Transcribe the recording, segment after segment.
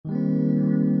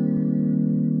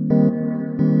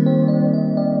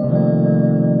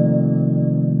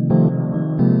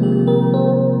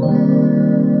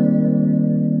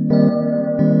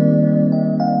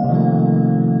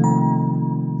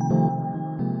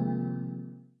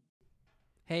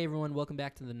Hey everyone, welcome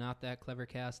back to the Not That Clever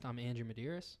Cast. I'm Andrew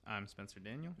Medeiros. I'm Spencer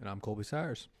Daniel. And I'm Colby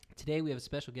Sires. Today we have a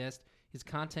special guest. He's a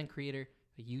content creator,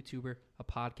 a YouTuber, a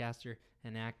podcaster,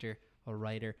 an actor, a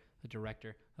writer, a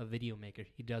director, a video maker.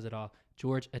 He does it all.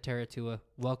 George Ataratua,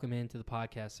 welcome into the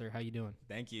podcast, sir. How you doing?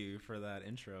 Thank you for that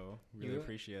intro. Really You're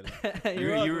appreciate it. You're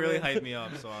You welcome, really man. hyped me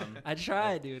up, so I'm... I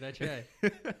try, dude. I try.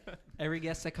 Every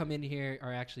guest that come in here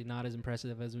are actually not as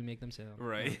impressive as we make them sound.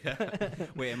 Right.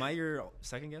 Wait, am I your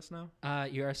second guest now?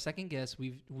 You're our second guest.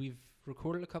 We've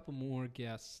recorded a couple more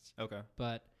guests, Okay.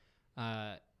 but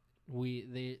one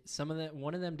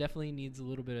of them definitely needs a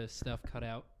little bit of stuff cut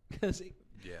out because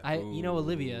Yeah.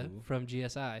 Olivia Ooh. from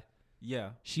GSI, Yeah.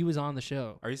 she was on the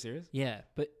show. Are you serious? Yeah,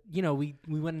 but we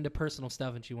went into personal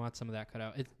stuff and she wants some of that cut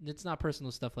out. It's not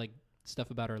personal stuff like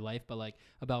stuff about her life, but like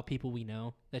about people we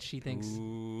know that she thinks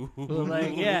Ooh. well,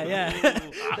 like yeah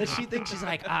that she thinks she's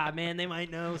like man they might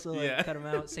know, so like Yeah. cut them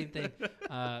out. Same thing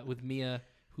with Mia,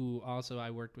 who also I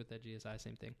worked with at GSI.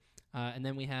 Same thing. And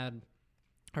then we had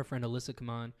our friend Alyssa come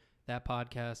on. That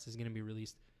podcast is going to be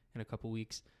released in a couple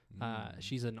weeks.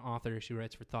 She's an author. She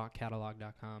writes for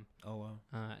thoughtcatalog.com. Oh,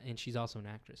 wow. And she's also an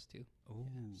actress too.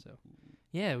 Ooh. So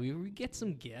yeah, we get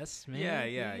some guests, man. Yeah,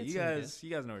 We yeah. get You some guys, guests. you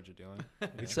guys know what you're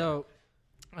doing. So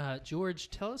George,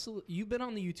 tell us, you've been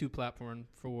on the YouTube platform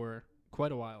for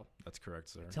quite a while. That's correct,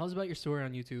 sir. Tell us about your story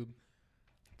on YouTube.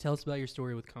 Tell us about your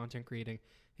story with content creating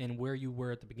and where you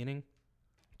were at the beginning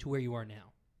to where you are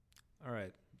now. All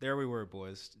right. There we were,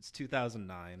 boys. It's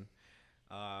 2009.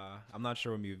 I'm not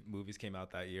sure when movies came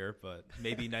out that year, but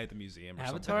maybe Night at the Museum or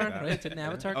Avatar, something like that. right? Didn't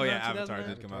Avatar Oh, come yeah, out in Avatar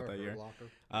 2009? did come out that year.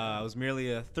 I was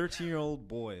merely a 13-year-old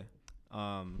boy.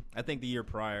 I think the year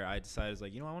prior, I decided,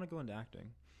 I want to go into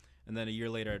acting. And then a year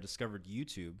later, I discovered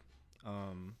YouTube.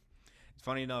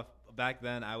 Funny enough, back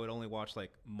then, I would only watch,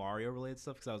 Mario-related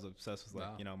stuff because I was obsessed with,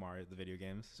 Wow. Mario, the video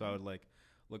games. So I would,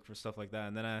 look for stuff like that.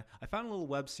 And then I found a little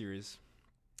web series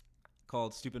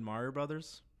called Stupid Mario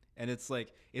Brothers. And it's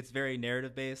very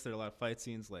narrative based. There are a lot of fight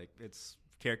scenes, it's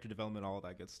character development, all of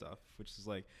that good stuff, which is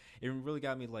it really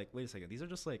got me wait a second, these are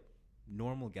just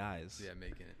normal guys. Yeah,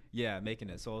 making it. Yeah, making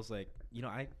it. So I was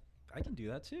I can do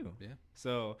that too. Yeah.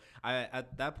 So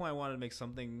at that point I wanted to make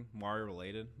something Mario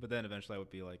related, but then eventually I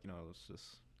would be let's just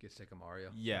Get sick of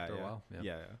Mario. yeah, after yeah, a while.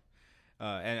 yeah.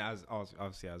 And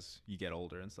obviously as you get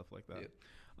older and stuff like that.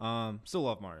 Yep. Still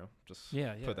love Mario. Just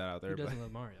Yeah. put that out there. Who but- doesn't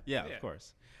love Mario? yeah, Yeah. of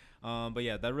course. But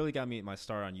yeah, that really got me my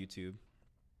start on YouTube.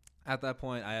 At that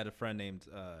point, I had a friend named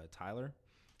Tyler,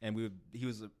 and he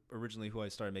was originally who I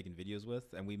started making videos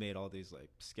with, and we made all these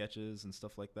sketches and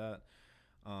stuff like that.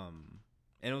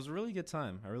 And it was a really good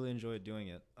time. I really enjoyed doing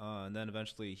it. And then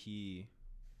eventually he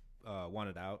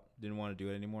wanted out, didn't want to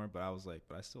do it anymore, but I was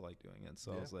but I still like doing it.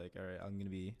 So I was all right, I'm going to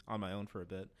be on my own for a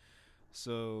bit.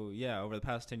 So yeah, over the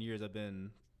past 10 years, I've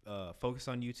been focused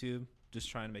on YouTube, just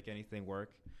trying to make anything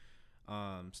work.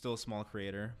 Still a small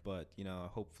creator, but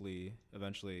hopefully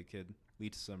eventually it could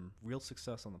lead to some real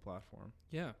success on the platform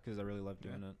Yeah. because I really love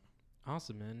doing it.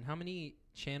 Awesome, man. How many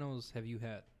channels have you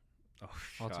had Oh,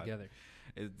 altogether?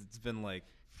 It's been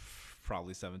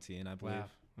probably 17, I believe. Wow.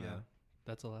 Yeah. Wow.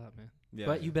 That's a lot, man. Yeah.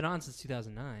 But you've been on since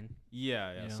 2009.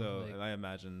 Yeah. you know, So like, I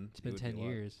imagine It's been it would be 10 a lot.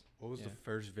 years. What was Yeah. the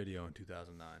first video in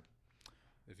 2009?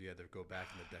 If you had to go back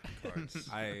in the deck of cards.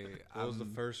 I What was the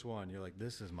first one? You're like,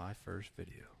 this is my first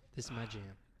video. This is my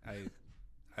jam.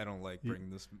 I don't like bringing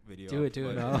this video Do up, it, do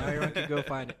it. but- Now everyone can go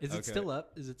find it. Is it Okay. still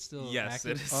up? Is it still Yes,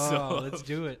 active? it is Oh, still let's up.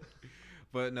 do it.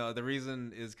 But no, the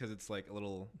reason is because it's a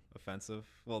little offensive.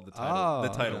 Well, the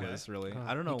title okay. is really. Oh,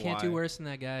 I don't know You can't why. do worse than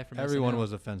that guy from Everyone SNL.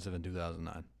 was offensive in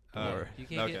 2009. Oh. Or- You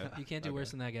can't Okay. you can't do Okay.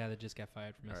 worse than that guy that just got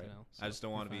fired from All right. SNL. I just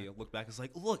don't want to you're be fine. looked back as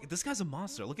look, this guy's a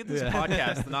monster. Look at this Yeah.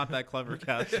 podcast, the Not That Clever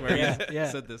Cast, where Yeah, he yeah.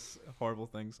 said this horrible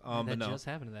things. that But no. just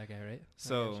happened to that guy, right?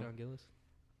 So- Sean Gillis.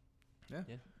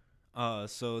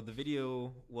 So the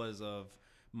video was of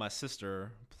my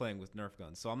sister playing with Nerf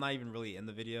guns. So I'm not even really in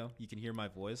the video. You can hear my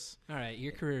voice. All right,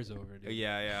 your career's over, dude.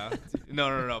 Yeah.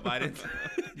 No. But I didn't.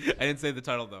 I didn't say the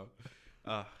title though.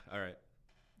 All right.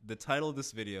 The title of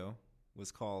this video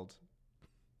was called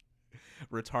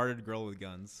 "Retarded Girl with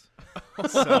Guns."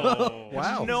 So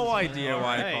Wow. no idea why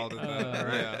I Alright. called it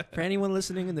that. Yeah. For anyone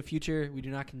listening in the future, we do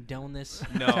not condone this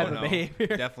No, type of no, behavior.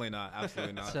 definitely not.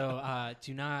 Absolutely not. So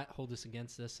do not hold us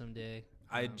against this someday.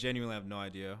 I genuinely have no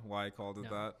idea why I called it No.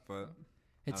 that, but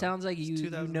It sounds like It's you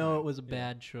know 2009. it was a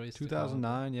bad choice. to call it.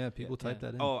 2009, yeah, people Yeah. typed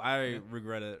that in. I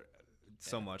regret it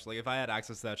so much. If I had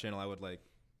access to that channel, I would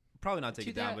Probably not take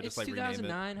it down, but It's just like rename it.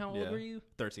 2009. How old Yeah. were you?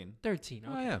 13. 13.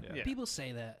 Okay. Oh yeah. Yeah. People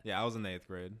say that. Yeah, I was in the 8th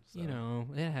grade. So. You know,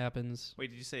 it happens.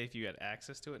 Wait, did you say if you had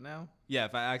access to it now? Yeah,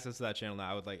 if I access to that channel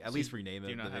now, I would like at So least rename it.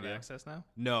 Do you not the have video. access now?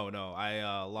 No, I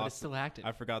But it's lost. still active.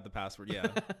 I forgot the password. Yeah,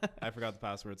 I forgot the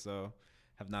password, so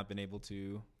have not been able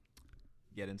to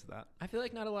get into that. I feel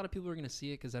like not a lot of people are going to see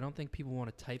it because I don't think people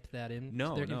want to type that in No,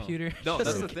 to their no. computer. No, just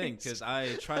that's in the thing case. because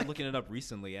I tried looking it up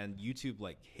recently and YouTube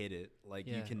like hid it. Like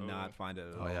Yeah. you cannot Oh. find it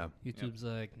at Oh all. yeah. YouTube's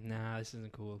like, nah, this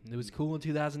isn't cool. It was cool in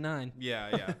 2009.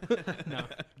 Yeah. No.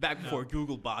 Back before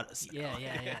Google bought us.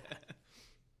 Yeah.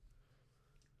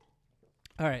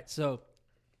 All right, so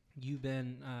you've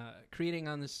been creating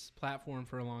on this platform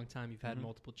for a long time. You've had Mhm.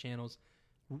 multiple channels.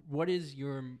 What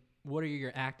are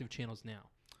your active channels now?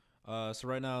 So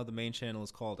right now the main channel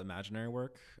is called Imaginary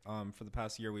Work. For the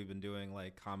past year we've been doing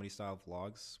like comedy style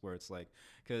vlogs where it's like,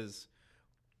 because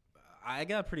I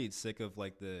got pretty sick of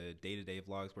like the day-to-day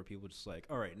vlogs where people just like,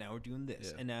 all right, now we're doing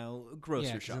this Yeah. and now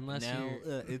grocery 'cause shop. unless Now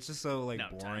you're- it's just so like Now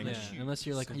time boring. to Yeah, shoot. unless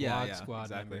you're like a Yeah, vlog yeah, squad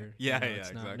exactly. member. Yeah, you know, yeah,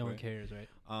 it's not, no exactly. one cares,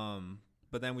 right?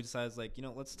 But then we decided like, you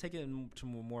know, let's take it to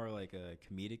more like a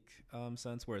comedic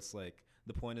sense where it's like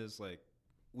the point is like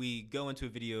we go into a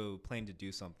video planning to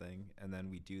do something and then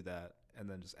we do that and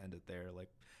then just end it there. Like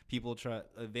people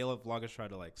vloggers try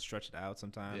to like stretch it out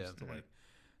sometimes Yeah. to like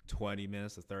 20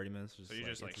 minutes to 30 minutes. So you're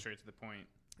just like straight to the point.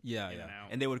 yeah, in yeah. and out.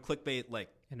 And they would clickbait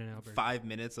like In and out. burger. 5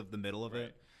 minutes of the middle of Right.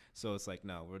 it. So it's like,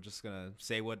 no, we're just gonna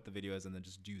say what the video is and then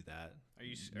just do that. Are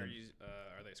you No.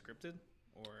 are they scripted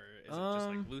or is it just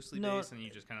like loosely no. based and you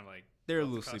just kind of like They're off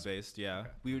the loosely cusp? based, yeah.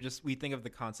 Okay. We think of the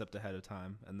concept ahead of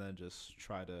time and then just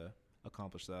try to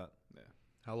accomplish that.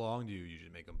 How long do you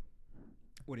usually make them?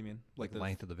 What do you mean? Like the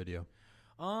length of the video?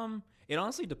 It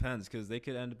honestly depends because they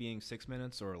could end up being 6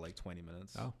 minutes or like 20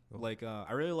 minutes. Oh, cool. Like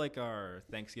I really like our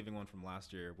Thanksgiving one from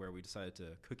last year where we decided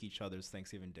to cook each other's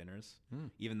Thanksgiving dinners,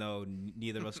 even though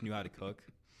neither of us knew how to cook.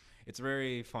 It's a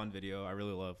very fun video. I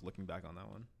really love looking back on that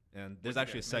one. And there's What'd you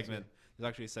actually a guys make? segment. There's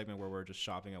actually a segment where we're just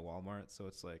shopping at Walmart, so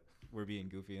it's like we're being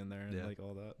goofy in there and Yeah. like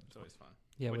all that. It's always fun.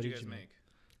 Yeah, What'd what you did guys you make?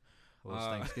 Well, it's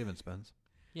Uh, Thanksgiving, Spence.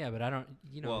 Yeah, but I don't,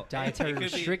 Well, dietary it could be,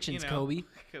 restrictions, you know, Kobe.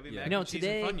 Could be Yeah. mac You know, and cheese and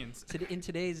today, Funyuns. in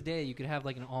today's day, you could have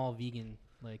like an all vegan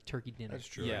like turkey dinner. That's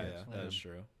true. Yeah, I yeah, guess. that is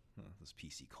true. Oh, this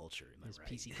PC culture, am I This right?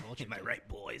 PC culture. Am I dude. right,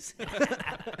 boys?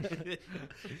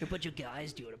 A bunch of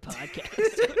guys doing a podcast.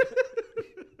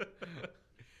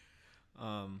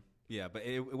 Yeah, but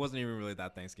it wasn't even really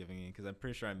that Thanksgiving because I'm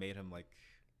pretty sure I made him like,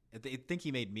 I think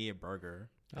he made me a burger,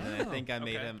 and I Oh, think I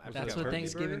made okay. him. I That's forgot what turkey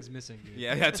Thanksgiving's burger? missing, dude.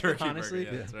 Yeah, turkey Honestly,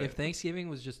 burger. Yeah, that's right. if Thanksgiving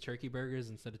was just turkey burgers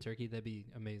instead of turkey, that'd be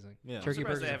amazing. Yeah. I'm I'm Turkey surprised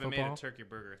burgers they and haven't football. made a turkey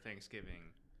burger Thanksgiving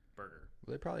burger.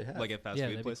 Well, they probably have. like at fast Yeah,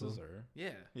 food that'd be places, cool. or Yeah.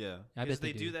 yeah, I Because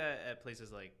bet they do that at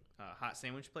places like hot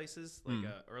sandwich places, like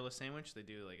Earl's sandwich. They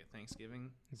do like a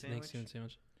Thanksgiving It's a sandwich. Thanksgiving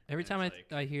sandwich. Every And time it's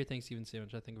like- I hear Thanksgiving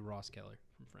sandwich, I think of Ross Keller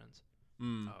from Friends.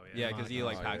 Mm. Oh, yeah. yeah, because he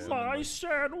like Oh, packs yeah. them. in, like-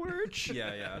 sandwich.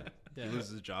 yeah, yeah. Yeah. He loses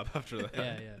his job after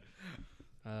that.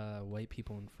 Yeah. White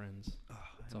people and Friends. Oh,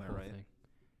 It's am a I whole right? thing.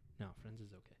 No, Friends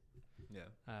is okay.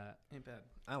 Yeah, Ain't bad.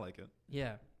 I like it.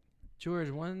 Yeah. George,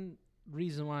 one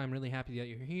reason why I'm really happy that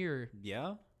you're here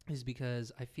Yeah. is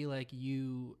because I feel like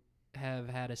you have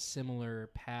had a similar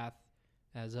path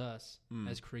as us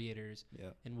as creators Yeah.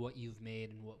 and what you've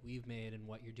made and what we've made and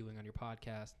what you're doing on your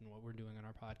podcast and what we're doing on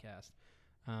our podcast.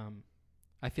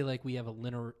 I feel like we have a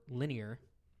linear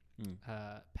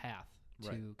path to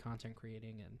Right. content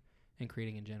creating and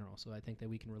creating in general. So I think that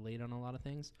we can relate on a lot of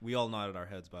things. We all nodded our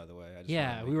heads, by the way. I just Yeah,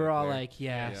 wanted to we make were that all clear. like,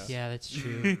 yeah, Yeah. yeah, that's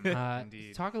true.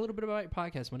 Indeed. Talk a little bit about your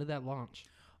podcast. When did that launch?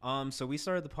 So we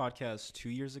started the podcast 2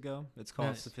 years ago. It's called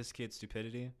Nice. Sophisticated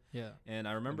Stupidity. Yeah. And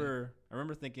I remember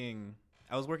thinking,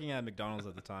 I was working at McDonald's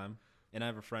at the time, and I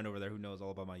have a friend over there who knows all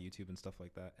about my YouTube and stuff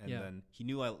like that. And Yeah. then he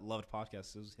knew I loved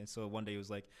podcasts, and so one day he was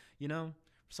like, you know,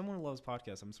 for someone who loves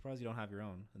podcasts, I'm surprised you don't have your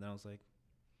own. And then I was like,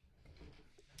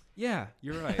 yeah,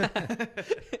 you're right.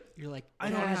 You're like, I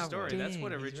That's don't my have story. That's what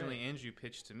dang, he's originally right. Andrew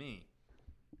pitched to me.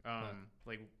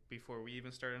 Like before we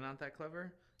even started Not That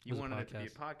Clever, you was a wanted it to be a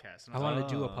podcast. podcast. And I was wanted like,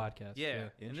 to do a Oh. podcast. yeah.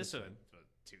 And this was Interesting.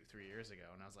 2-3 years ago,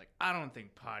 and I was like, I don't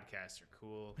think podcasts are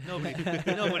cool. Nobody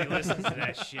listens to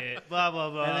that shit. Blah blah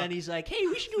blah. And then he's like, hey,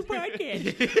 we should do a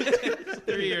podcast.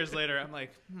 3 years later, I'm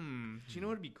like, do you know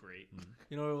what would be great?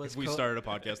 You know what it was? If we started a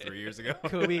podcast 3 years ago.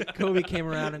 Kobe came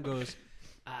around and goes,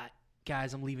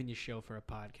 guys, I'm leaving your show for a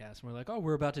podcast. And we're like, oh,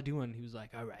 we're about to do one. He was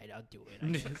like, all right, I'll do it. I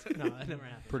guess. No, it never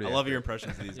happened. Pretty I love your accurate.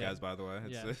 impressions of these Yeah. guys, by the way.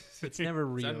 Yeah. It's never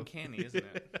It's real. uncanny, isn't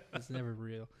it? It's never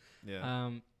real.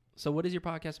 yeah. So what is your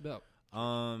podcast about?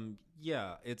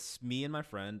 Yeah, it's me and my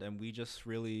friend, and we just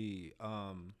really,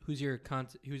 Who's your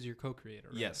co-creator?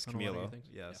 Right? yes, on a lot of your Camilo, things?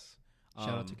 yes. Shout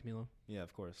out to Camilo. Yeah,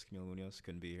 of course. Camilo Munoz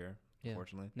couldn't be here, Yeah.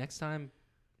 unfortunately. Next time,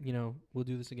 we'll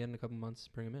do this again in a couple months.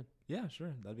 Bring him in. Yeah,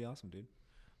 sure. That'd be awesome, dude.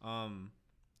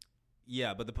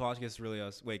 Yeah, but the podcast is really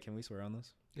us. Wait, can we swear on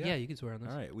this? Yeah, you can swear on this.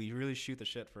 All right. We really shoot the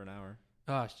shit for an hour.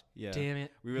 Gosh, Yeah. damn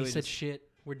it. We really he said just- shit.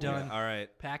 We're Yeah, done. all right.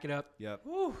 Pack it up. Yep.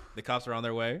 The cops are on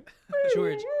their way.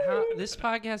 George, this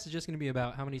podcast is just going to be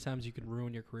about how many times you can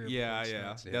ruin your career. Yeah, before it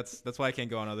yeah. starts. That's why I can't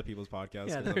go on other people's podcasts.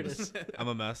 Yeah, 'cause there I'm, it is. I'm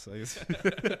a mess.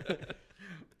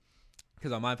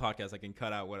 Because on my podcast, I can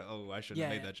cut out I shouldn't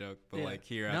have made that joke. But Yeah. like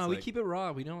here, No, it's we like, keep it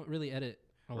raw. We don't really edit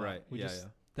a lot. right. We Yeah, just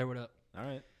throw it up, All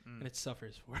right. and it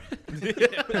suffers for it.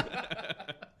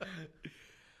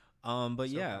 But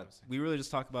So yeah, promising. we really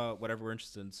just talk about whatever we're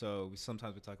interested in. So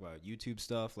sometimes we talk about YouTube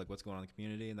stuff, like what's going on in the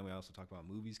community, and then we also talk about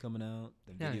movies coming out,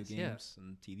 and video Nice, yeah. games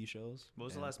and TV shows. What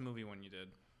was the Yeah. last movie one you did?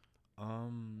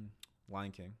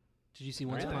 Lion King. Did you see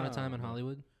Once Really? Upon a Time in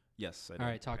Hollywood? Yes, I did. All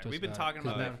right, talk to us. We've been about talking it,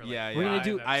 'cause about now- that for Yeah, like yeah. We're gonna five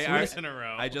do- episodes in a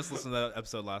row. I just listened to that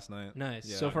episode last night. Nice.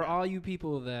 Yeah. So for all you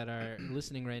people that are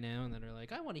listening right now and that are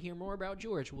like, I want to hear more about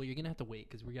George, well, you're gonna have to wait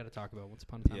because we got to talk about Once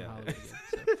Upon a Time in Yeah. Hollywood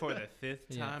again. So, for the fifth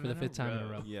yeah, time. for the fifth time in a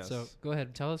row. Yes. So go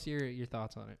ahead, tell us your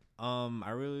thoughts on it.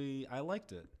 I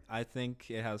liked it. I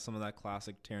think it has some of that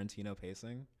classic Tarantino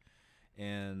pacing,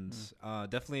 and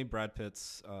definitely Brad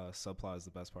Pitt's subplot is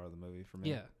the best part of the movie for me.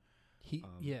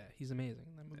 Yeah, he's amazing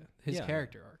in that movie. His Yeah.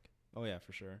 character arc Oh yeah,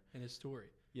 for sure. and his story.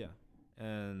 Yeah.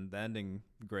 And the ending,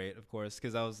 great, of course,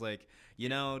 because I was like,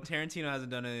 Tarantino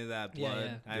hasn't done any of that Yeah, blood.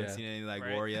 yeah. I haven't Yeah. seen any of that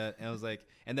Right. gore yet. And I was like,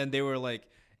 and then they were like,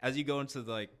 as you go into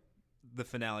the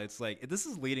finale, it's like, this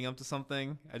is leading up to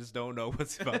something. I just don't know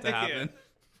what's about to Yeah. happen.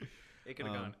 It could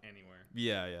have gone anywhere.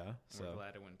 Yeah, yeah. We're So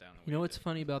glad it went down. The You know way it what's did.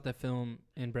 funny about that film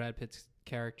and Brad Pitt's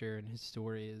character and his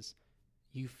story is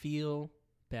you feel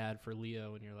bad for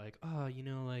Leo and you're like, oh,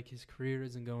 like his career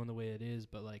isn't going the way it is,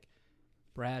 but like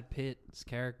Brad Pitt's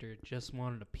character just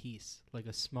wanted a piece, like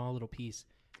a small little piece,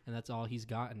 and that's all he's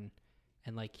gotten.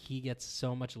 And like he gets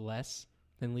so much less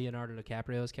than Leonardo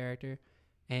DiCaprio's character.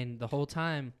 And the whole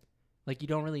time, like you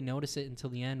don't really notice it until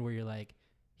the end where you're like,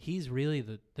 he's really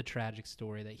the tragic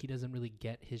story that he doesn't really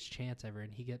get his chance ever,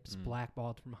 and he gets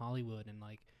blackballed from Hollywood, and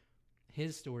like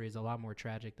his story is a lot more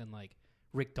tragic than like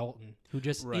Rick Dalton, who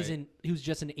just Right. who's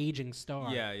just an aging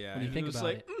star. yeah, yeah. When you And think he was about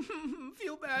like, it.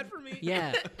 feel bad for me.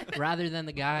 Yeah, rather than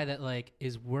the guy that like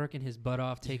is working his butt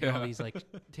off, taking all Yeah. these like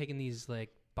taking these like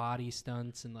body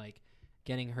stunts and like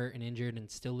getting hurt and injured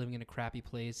and still living in a crappy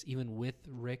place, even with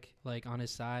Rick like on his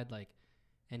side, like,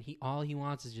 and all he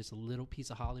wants is just a little piece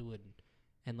of Hollywood,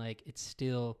 and like it's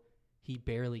still he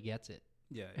barely gets it,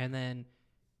 Yeah. and then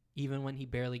even when he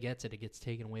barely gets it, it gets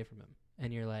taken away from him,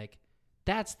 and you're like,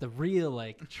 that's the real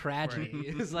like tragedy.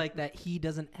 It's like that he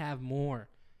doesn't have more,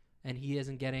 and he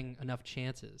isn't getting enough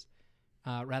chances.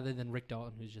 Rather than Rick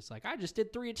Dalton, who's just like, I just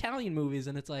did 3 Italian movies,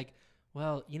 and it's like,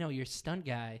 well, your stunt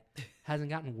guy hasn't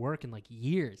gotten work in like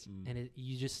years, and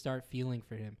you just start feeling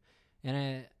for him,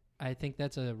 and I think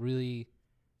that's a really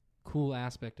cool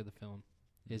aspect of the film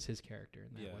is his character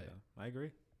in that yeah, way. yeah. I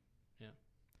agree.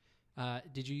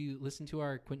 Did you listen to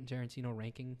our Quentin Tarantino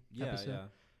ranking Yeah, episode? yeah.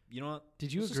 You know what?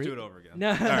 Did you Let's agree? Just do it over again. No.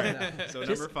 All right. So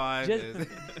Just- number 5 just-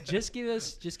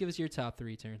 is just give us your top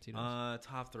 3 Tarantinos.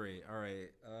 top 3. All right.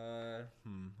 I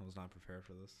was not prepared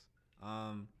for this.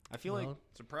 I feel like Well,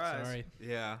 Surprise. sorry.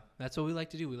 yeah. That's what we like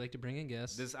to do. We like to bring in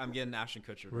guests, I'm getting Ashton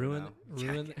Kutcher ruin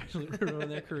right now. ruin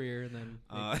their career, and then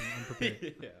make them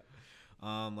unprepared.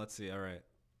 yeah. Let's see. All right.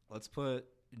 Let's put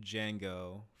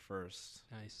Django first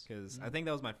Nice. because I think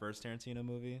that was my first Tarantino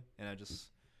movie, and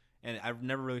I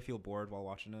never really feel bored while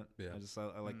watching it. Yeah.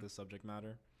 I like the subject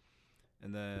matter.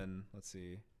 And then let's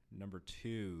see, number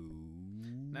 2.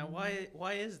 Now,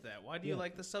 why is that? Why do you Yeah.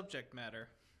 like the subject matter?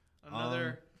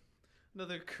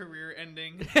 Another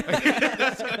career-ending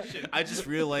discussion. I just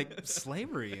really like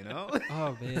slavery, you know.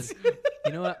 Oh man,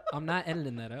 you know what? I'm not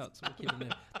editing that out, so we're keeping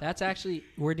it. That's actually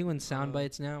we're doing sound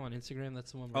bites now on Instagram.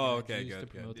 That's the one we're Oh, gonna okay, use to good,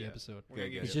 promote the yeah. episode. We're gonna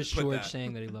Good, get good. It's just Put George that.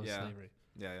 saying that he loves Yeah. slavery.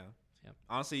 Yeah, yeah. Yep.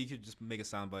 Honestly, you could just make a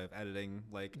soundbite of editing,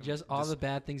 like Just all the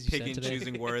bad things you picking, said today.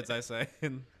 choosing words I say.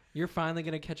 You're finally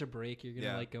gonna catch a break. You're gonna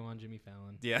Yeah. like go on Jimmy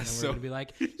Fallon. Yeah, and then we're so- gonna be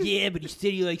like, yeah, but you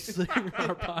said you like slavery on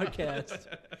our podcast.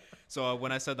 So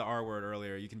when I said the R word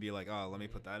earlier, you can be like, "Oh, let me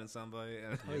put that in somebody."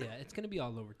 Oh yeah, it's gonna be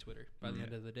all over Twitter by the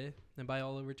end of the day, and by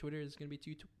all over Twitter, it's gonna be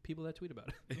 2 people that tweet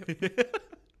about it.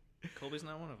 Colby's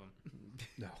not one of them.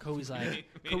 No. Kobe's like, Me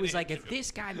if neither.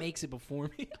 this guy makes it before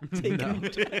me, I'm taking him down.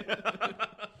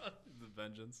 The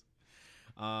vengeance.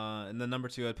 And then number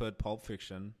 2, I'd put Pulp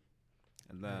Fiction,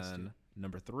 and then Nice, dude.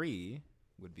 number 3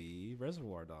 would be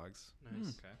Reservoir Dogs.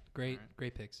 Nice, Okay. great, Alright.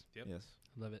 great picks. Yep. Yes.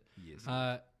 Love it. Yes.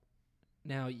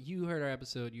 Now you heard our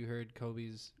episode. You heard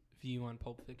Kobe's view on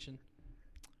Pulp Fiction?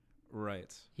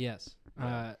 Right. Yes.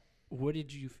 Yeah.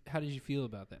 How did you feel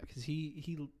about that? Because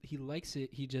he likes it.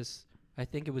 He just, I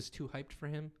think it was too hyped for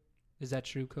him. Is that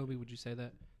true, Kobe? Would you say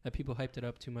that people hyped it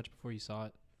up too much before you saw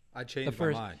it? I changed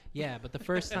first- my mind. Yeah, but the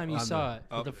first time you On saw the- it,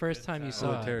 but the first time you Oh,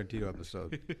 saw the it, Tarantino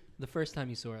episode. the first time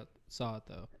you saw it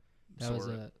though, that was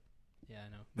Saw it. a, yeah, I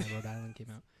know. My Rhode Island came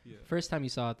out. Yeah. First time you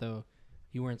saw it though,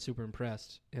 you weren't super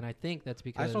impressed, and I think that's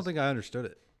because I just don't think I understood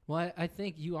it. Well, I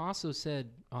think you also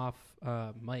said off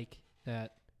mic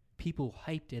that people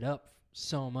hyped it up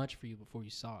so much for you before you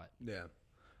saw it. Yeah.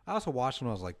 I also watched when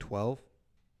I was like 12,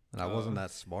 and I wasn't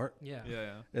that smart. Yeah.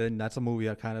 Yeah. And that's a movie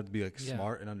I kind of be like Yeah.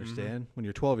 smart and understand. When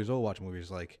you're 12 years old watching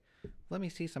movies, like, let me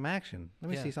see some action. Let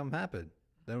me Yeah. see something happen.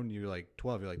 Then when you're like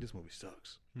 12, you're like, this movie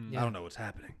sucks. Yeah. I don't know what's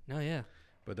happening. No, yeah.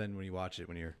 But then when you watch it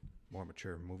when you're more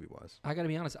mature movie wise. I got to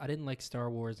be honest, I didn't like Star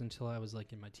Wars until I was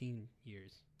like in my teen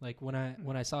years. Like when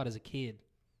I saw it as a kid,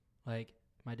 like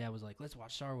my dad was like, "Let's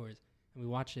watch Star Wars." And we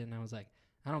watched it and I was like,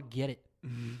 "I don't get it."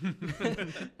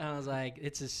 And I was like,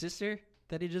 "It's his sister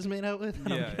that he just made out with?" I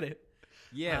don't Yeah. get it.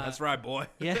 Yeah, that's right, boy.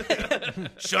 Yeah.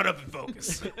 Shut up and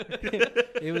focus.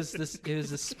 It was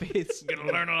the space. You're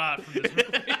gonna learn a lot from this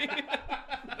movie.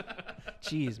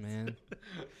 Jeez, man.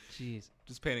 Jeez.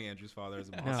 Just painting Andrew's father as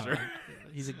a No, monster.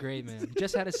 he's a great man. He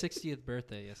just had his 60th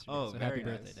birthday yesterday. Oh, so happy very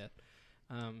birthday, nice.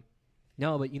 Dad.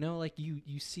 No, but like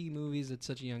you see movies at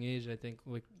such a young age. I think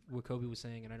like what Kobe was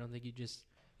saying, and I don't think you just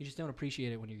don't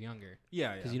appreciate it when you're younger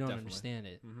Yeah, because you don't definitely. understand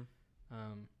it.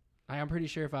 Mhm. I'm pretty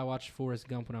sure if I watched Forrest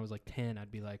Gump when I was like 10,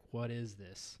 I'd be like, "What is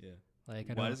this?" Yeah. Like,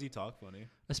 I Why don't, does he talk funny?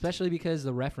 especially because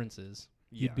the references.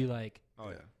 Yeah. You'd be like, Oh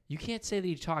yeah. you can't say that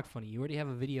you talk funny. You already have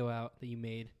a video out that you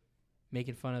made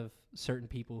making fun of certain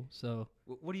people. So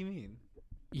What do you mean?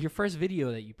 your first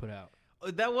video that you put out.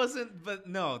 That wasn't. But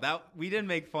no, that we didn't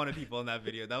make fun of people in that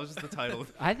video. That was just the title.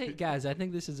 I think, guys,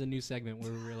 this is a new segment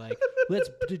where we're like,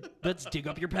 let's dig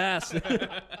up your past.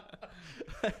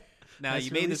 Now Let's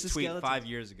you made release this the tweet skeleton. 5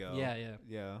 years ago. Yeah,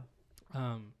 yeah.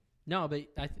 Yeah. No, but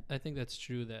I think that's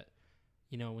true that,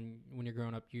 when you're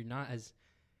growing up, you're not as,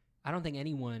 I don't think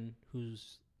anyone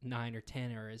who's 9 or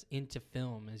 10 are as into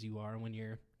film as you are when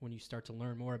you start to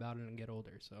learn more about it and get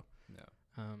older. So,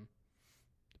 No.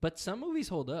 but some movies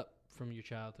hold up from your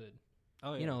childhood.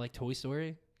 Oh yeah. Like Toy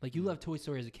Story. Like you love Toy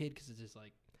Story as a kid because it's just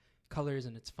like colors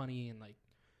and it's funny and like,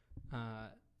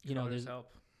 there's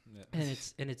help. Yeah.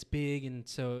 and it's big and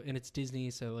it's Disney,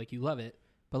 so like you love it.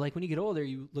 But like when you get older,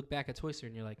 you look back at Toy Story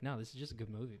and you're like, no, this is just a good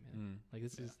movie, man. Like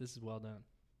this is well done.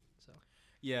 So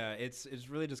Yeah, it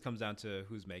really just comes down to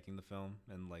who's making the film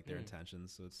and like their Mm.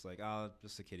 intentions. So it's like,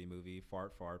 just a kiddie movie,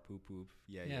 fart, poop, poop.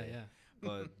 Yeah. yeah.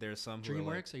 But there's some who are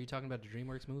like, DreamWorks? Are you talking about the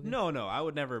DreamWorks movie? no, I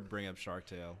would never bring up Shark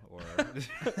Tale or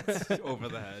Over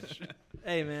the Hedge.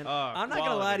 Hey man, Oh, I'm not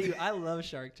gonna lie to quality. you. I love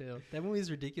Shark Tale. That movie is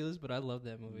ridiculous, but I love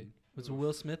that movie. Was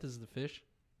Will Smith as the fish?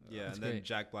 Yeah, That's and then great.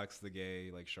 Jack Black's the gay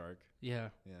like shark. Yeah,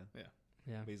 Yeah,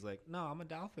 yeah. but he's like, no, I'm a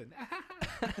dolphin.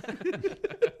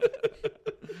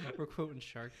 We're quoting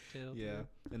Shark Tale. Yeah, too.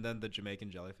 and then the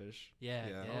Jamaican jellyfish. Yeah,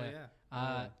 Yeah. yeah. Oh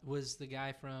yeah. Was the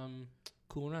guy from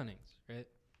Cool Runnings, right?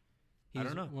 I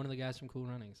don't know. One of the guys from Cool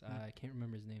Runnings. I can't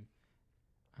remember his name.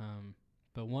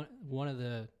 But one of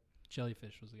the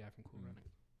jellyfish was the guy from Cool Mm. Runnings.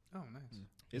 Oh nice.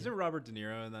 Isn't Robert De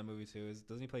Niro in that movie too?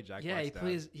 Doesn't he play Jack Yeah, Black's he dad?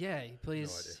 plays. Yeah, idea.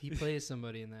 he plays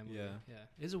somebody in that movie. Yeah. Yeah,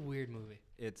 it's a weird movie.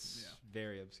 It's Yeah.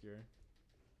 very obscure.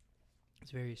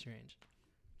 It's very strange.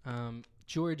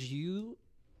 George, you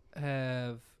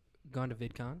have gone to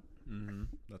VidCon Mm-hmm.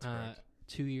 That's uh, correct.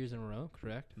 2 years in a row,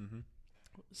 correct? Mm-hmm.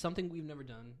 Something we've never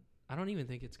done. I don't even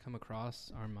think it's come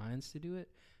across our minds to do it.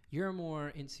 You're more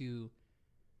into,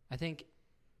 I think,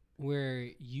 where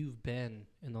you've been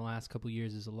in the last couple of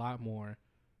years is a lot more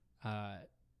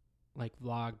like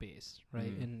vlog based,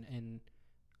 right? Mhm.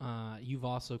 And you've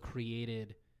also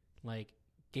created like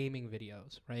gaming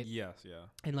videos, right? Yes, yeah.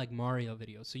 And like Mario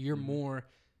videos. So you're Mhm. more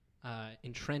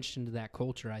entrenched into that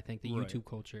culture, I think, the Right. YouTube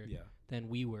culture, Yeah. than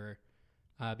we were,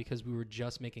 because we were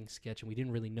just making sketch and we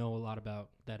didn't really know a lot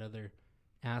about that other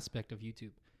aspect of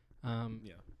YouTube.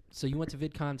 Yeah. So you went to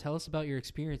VidCon. Tell us about your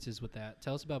experiences with that.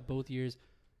 Tell us about both years.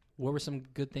 What were some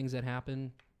good things that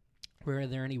happened? Were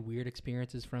there any weird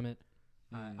experiences from it?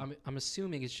 I'm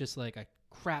assuming it's just like a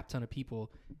crap ton of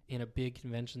people in a big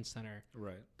convention center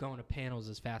Right. going to panels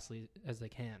as fastly as they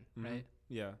can, Mhm. right?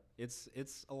 Yeah.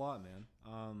 It's a lot,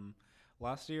 man.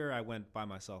 Last year I went by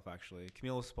myself actually.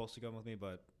 Camille was supposed to come with me,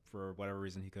 but for whatever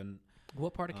reason he couldn't.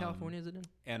 What part of California is it in?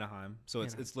 Anaheim. So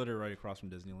Anaheim. it's literally right across from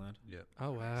Disneyland. Yeah.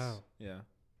 Oh wow. Yeah.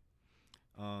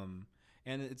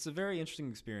 And it's a very interesting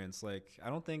experience. Like, I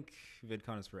don't think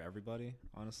VidCon is for everybody,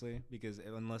 honestly, because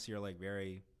unless you're like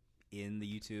very in the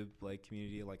YouTube like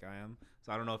community like I am.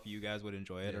 So I don't know if you guys would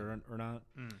enjoy it or not.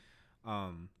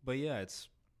 But yeah, it's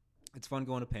fun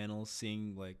going to panels,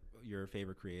 seeing like your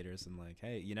favorite creators, and like,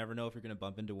 hey, you never know if you're gonna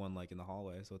bump into one like in the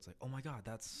hallway. So it's like, oh my god,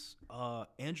 that's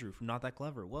Andrew from Not That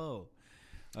Clever. Whoa.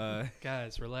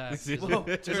 Guys, relax. Whoa,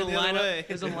 There's a turn the other way.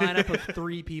 lineup of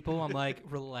 3 people. I'm like,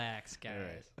 relax, guys.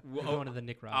 Right. We're going to the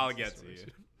Nick Robinson. I'll get to stories.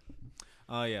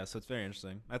 you. Yeah, so it's very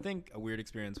interesting. I think a weird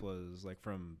experience was like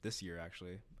from this year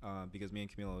actually, because me and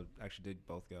Camilo actually did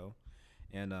both go,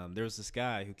 and there was this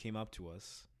guy who came up to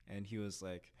us, and he was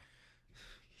like,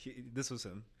 this was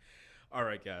him. All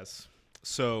right, guys.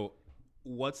 So,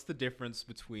 what's the difference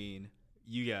between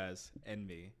you guys and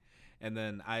me? And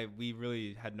then we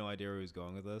really had no idea where he was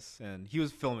going with this, and he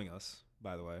was filming us,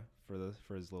 by the way,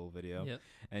 for his little video. Yep.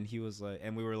 And he was like,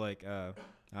 and we were like, I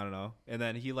don't know. And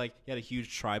then he had a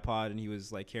huge tripod, and he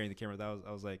was like carrying the camera.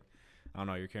 I was like, I don't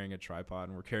know, you're carrying a tripod,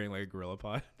 and we're carrying like a Gorilla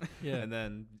Pod. Yeah. And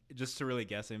then just to really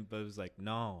guess him, but it was like,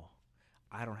 no,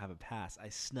 I don't have a pass. I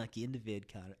snuck into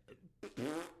VidCon.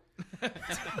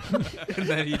 And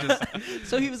then he just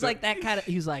So he was like that kind of.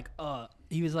 He was like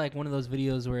one of those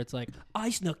videos where it's like, I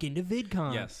snuck into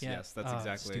VidCon. yes, that's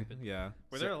exactly stupid. yeah.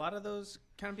 Were there a lot of those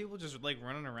kind of people just like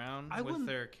running around I with wouldn't-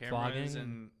 their cameras Vlogging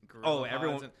and Gorilla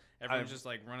everyone- Pods, and everyone's just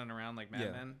like running around like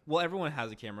madmen? Well, everyone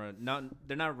has a camera.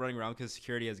 They're not running around because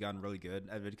security has gotten really good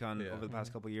at VidCon Yeah. over the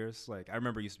past couple of years. Like I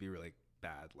remember it used to be really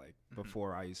bad, like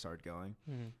before I started going.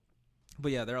 Mhm.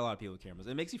 But yeah, there are a lot of people with cameras.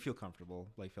 It makes you feel comfortable,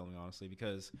 like filming, honestly,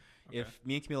 because if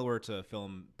me and Camila were to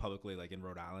film publicly, like in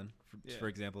Rhode Island, for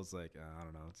example, it's like I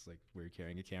don't know, it's like weird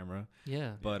carrying a camera.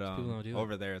 Yeah. But people don't do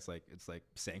over there, it's like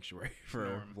sanctuary for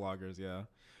Norm. vloggers. Yeah.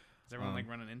 Is everyone like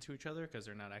running into each other because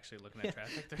they're not actually looking at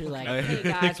traffic? You're like, Okay. hey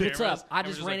guys, what's Cameras. up? I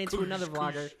just Everyone's ran like, into another "Koosh,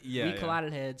 vlogger. koosh." Yeah, We yeah.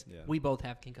 collided heads. Yeah. We both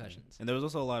have concussions. And there was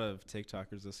also a lot of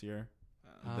TikTokers this year.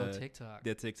 Oh, the- TikTok.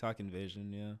 The TikTok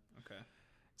invasion, yeah. Okay.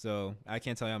 So I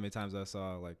can't tell you how many times I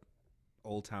saw like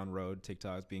Old Town Road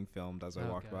TikToks being filmed as I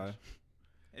Oh, walked gosh.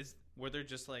 by. Were there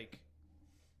just like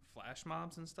flash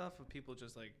mobs and stuff of people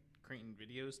just like creating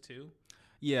videos too?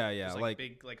 Yeah, yeah, Just, like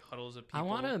big like huddles of people. I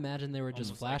want to imagine they were just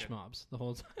Almost like flash a- mobs the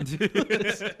whole time.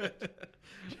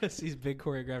 Just these big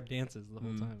choreographed dances the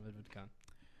whole time at VidCon.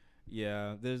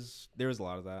 yeah, there was a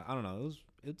lot of that. I don't know.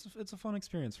 It's a fun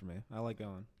experience for me. I like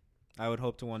going. I would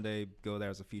hope to one day go there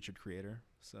as a featured creator.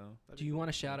 So Do you want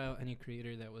to shout out any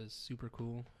creator that was super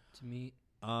cool to meet?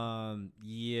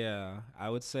 yeah, I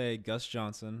would say Gus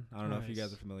Johnson. I don't know if you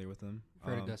guys Nice. are familiar with him.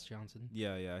 Heard of Gus Johnson?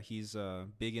 Yeah, he's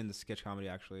big into sketch comedy.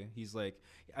 Actually, he's like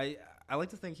I like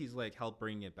to think he's like helped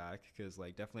bring it back because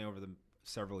like definitely over the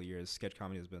several years, sketch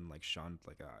comedy has been like shunned.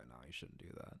 Like, no, you shouldn't do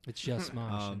that. It's just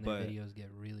Smosh, and their but- videos get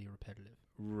really repetitive.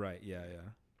 Right. Yeah.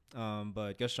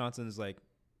 But Gus Johnson is like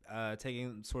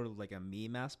taking sort of like a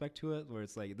meme aspect to it, where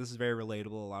it's like this is very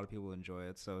relatable. A lot of people enjoy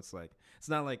it, so it's like it's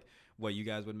not like what you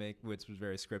guys would make, which was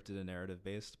very scripted and narrative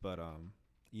based. But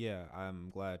yeah, I'm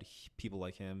glad people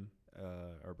like him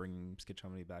are bringing sketch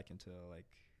comedy back into like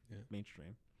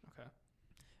mainstream. Okay.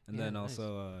 And Yeah, then nice.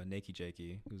 also Nakey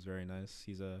Jakey, who's very nice.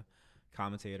 He's a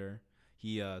commentator.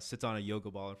 He sits on a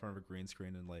yoga ball in front of a green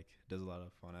screen and like does a lot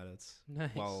of fun edits Nice.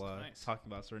 while Nice.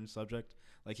 talking about a certain subject.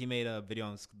 Like he made a video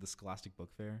on the Scholastic Book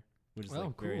Fair, which is Oh,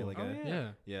 like very cool. like Oh, a yeah.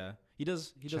 Yeah. He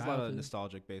does a lot of Childhood.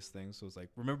 nostalgic based things. So it's like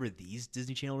remember these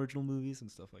Disney Channel original movies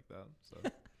and stuff like that. So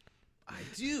I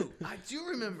do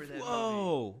remember that.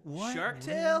 whoa, what? Shark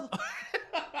Tale.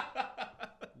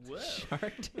 Whoa.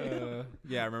 Shark Tale.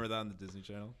 Yeah, I remember that on the Disney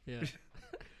Channel. Yeah.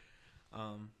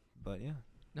 But yeah.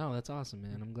 No, that's awesome,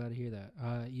 man. I'm glad to hear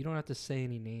that. You don't have to say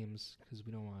any names because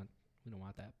we don't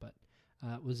want that. But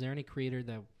was there any creator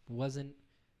that wasn't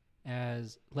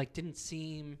as like didn't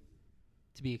seem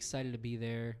to be excited to be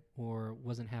there, or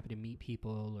wasn't happy to meet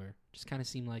people, or just kind of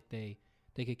seemed like they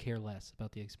could care less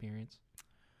about the experience?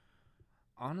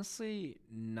 Honestly,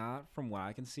 not from what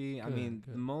I can see. I Good, mean,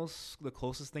 good. the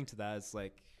closest thing to that is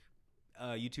like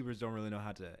YouTubers don't really know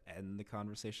how to end the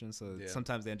conversation, so Yeah.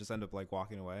 sometimes they just end up like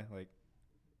walking away, like.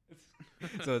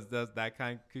 So it's that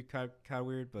kind of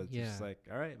weird, but it's just Yeah. like,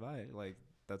 all right, bye, like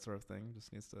that sort of thing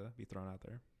just needs to be thrown out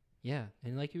there. Yeah,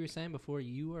 and like you were saying before,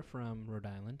 you are from Rhode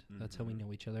Island. That's how we Mhm.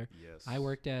 know each other. Yes, I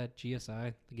worked at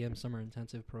GSI, the GAM Summer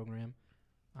Intensive Program.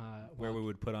 where while- we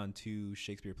would put on 2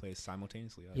 Shakespeare plays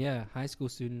simultaneously. Yeah, high school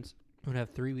students would have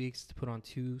 3 weeks to put on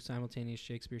 2 simultaneous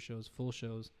Shakespeare shows, full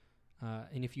shows.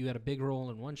 And if you had a big role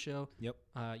in one show, Yep.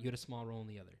 you had a small role in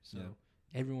the other. So Yeah.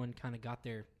 everyone kind of got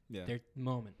their Yeah.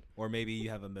 moment. Or maybe you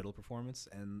have a middle performance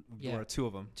and Yeah. or 2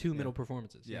 of them. 2 middle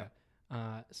performances. Yeah.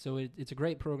 So it's a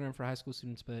great program for high school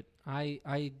students, but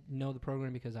I know the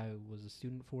program because I was a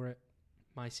student for it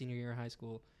my senior year of high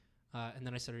school. And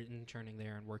then I started interning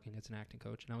there and working as an acting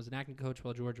coach. And I was an acting coach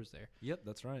while George was there. Yep,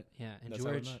 that's right. Yeah, and That's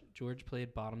how we met. George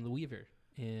played Bottom the Weaver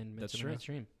in That's Midsummer true. Night's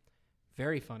Dream.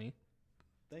 Very funny.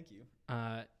 Thank you.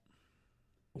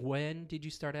 When did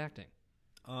you start acting?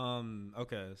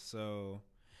 Okay, so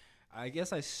I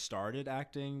guess I started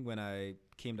acting when I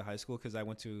came to high school because I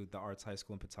went to the arts high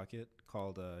school in Pawtucket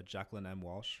called Jacqueline M.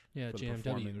 Walsh. Yeah, for the JMW,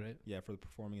 performing- right? Yeah, for the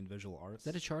performing and visual arts. Is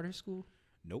that a charter school?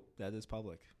 Nope, that is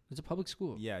public. It's a public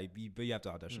school. Yeah, but you have to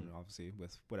audition, obviously,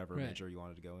 with whatever Right. major you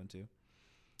wanted to go into.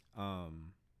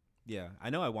 Yeah, I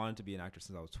know I wanted to be an actor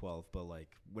since I was 12, but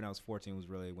like when I was 14 was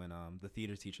really when the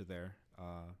theater teacher there,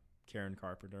 Karen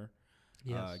Carpenter,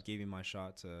 Yes. gave me my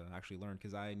shot to actually learn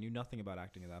because I knew nothing about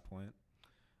acting at that point.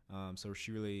 So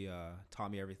she really taught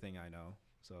me everything I know.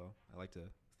 So I like to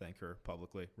thank her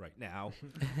publicly right now.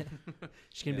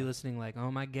 She's going to be Yeah. listening like, oh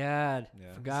my God,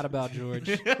 Yeah. forgot about George.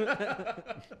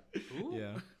 Who?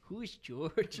 Yeah. Who is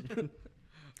George?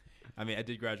 I mean, I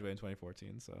did graduate in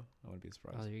 2014, so I wouldn't be Oh,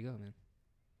 surprised. there you go, man.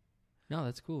 No,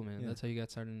 that's cool, man. Yeah. That's how you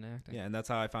got started in acting. Yeah, and that's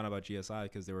how I found out about GSI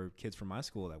because there were kids from my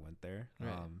school that went there.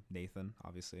 Right. Nathan,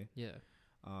 obviously. Yeah.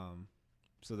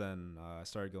 So then I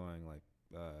started going like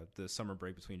the summer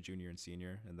break between junior and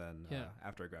senior, and then Yeah.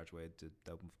 after I graduated, did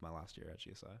that was my last year at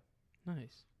GSI.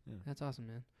 Nice. Yeah. That's awesome,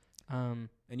 man.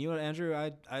 And you know what, Andrew,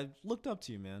 I looked up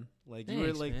to you, man. Like you were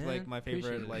Thanks, like man. my Appreciate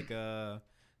favorite it. like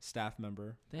staff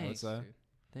member. Thanks. I would say. Dude.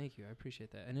 Thank you. I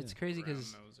appreciate that. And it's Yeah. crazy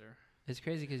because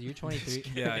Brown-noser. you're 23.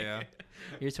 Yeah, yeah.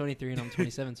 You're 23 and I'm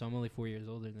 27, so I'm only 4 years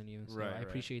older than you. So Right, I right.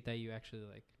 appreciate that you actually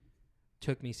like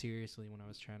took me seriously when I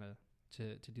was trying to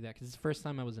do that because it's the first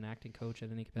time I was an acting coach at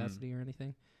any capacity or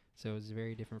anything. So it was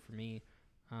very different for me.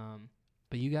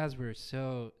 But you guys were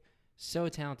so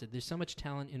talented. There's so much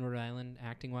talent in Rhode Island,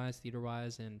 acting wise, theater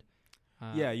wise, and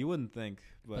Yeah, you wouldn't think,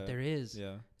 but there is.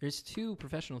 Yeah. There's 2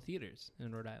 professional theaters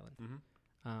in Rhode Island.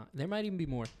 Mm-hmm. There might even be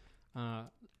more,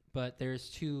 but there's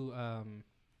 2.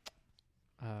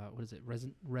 What is it?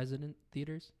 Resident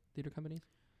theater companies.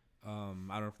 I don't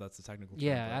know if that's the technical term.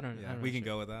 Yeah, but I don't know we for can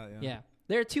sure. go with that. Yeah,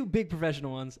 there are 2 big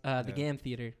professional ones. The Yeah. GAM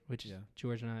Theater, which Yeah.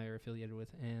 George and I are affiliated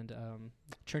with, and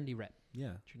Trinity Rep.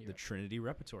 Yeah. Trinity The Rep. Trinity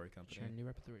Repertory Company.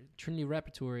 Trinity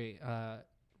Repertory.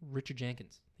 Richard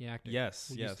Jenkins, the actor. Yes,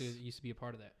 who yes. used to be a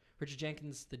part of that. Richard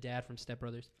Jenkins, the dad from Step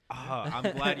Brothers. I'm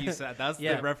glad you said that's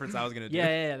Yeah. the reference I was gonna do.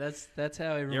 Yeah. That's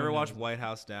how everyone. You ever watch knows. White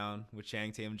House Down with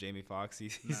Channing Tatum and Jamie Foxx?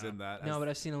 He's No. in that. No, but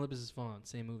I've seen Olympus Has Fallen.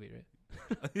 Same movie, right?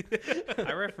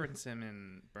 I reference him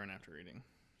in Burn After Reading.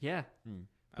 Yeah, Hmm.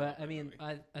 but love I that mean,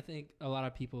 movie. I think a lot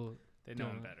of people They know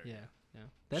don't him better. Yeah, no.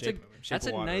 That's Shape that's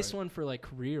of a Water, nice right? one for like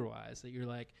career wise. That you're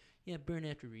like, yeah, Burn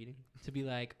After Reading. To be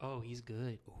like, oh, he's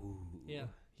good. Ooh. Yeah.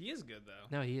 He is good though.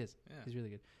 No, he is. Yeah. He's really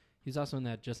good. He was also in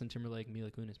that Justin Timberlake Mila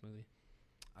Kunis movie.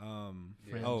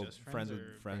 Friends. Oh, Just friends Friends with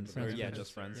or friends. Friends Or, with yeah, Benefits?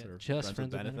 just friends. Yeah, Or just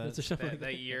friends with benefits. or something That, like that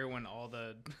that. year when all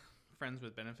the Friends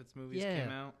with Benefits movies Yeah.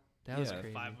 came out, That was Yeah.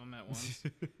 crazy. 5 of them at once.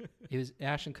 It was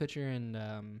Ashton Kutcher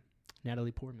and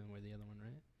Natalie Portman were the other one,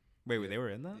 right? Wait, they were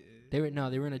in that? They were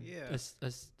in Yeah.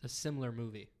 a similar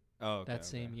movie Oh, okay, that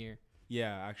same year.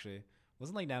 Yeah, actually,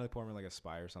 wasn't like Natalie Portman like a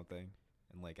spy or something,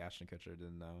 and like Ashton Kutcher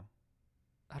didn't know.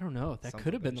 I don't know. That Something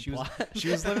could have like been that. the plot. She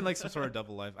was living like some sort of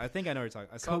double life. I think I know what you're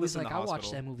talking. I saw Kobe's this in like, the I watch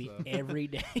hospital, that movie so- every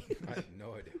day. I have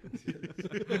no idea what this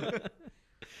is.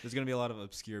 There's gonna be a lot of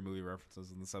obscure movie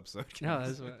references in this episode. No,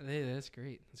 that's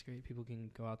great. That's great. People can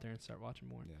go out there and start watching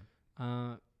more.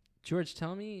 Yeah. George,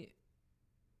 tell me.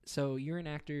 So you're an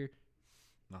actor.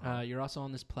 Uh-huh. You're also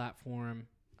on this platform.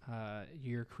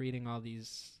 You're creating all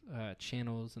these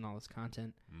channels and all this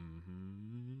content.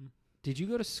 Mm-hmm. Did you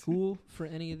go to school for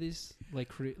any of these,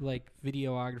 like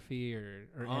videography or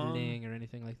editing or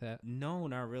anything like that? No,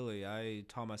 not really. I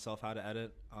taught myself how to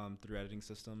edit through editing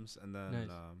systems, and then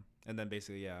Nice.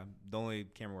 Basically, yeah, the only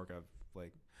camera work I've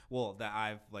that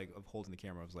I've of holding the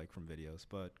camera was like from videos.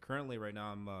 But currently, right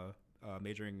now, I'm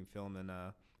majoring in film and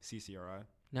CCRI.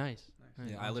 Nice.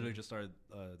 Yeah, I literally just started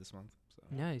this month. So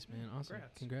Nice, man. Awesome.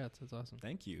 Congrats. Congrats. That's awesome.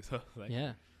 thank you.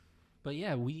 Yeah. But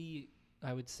yeah,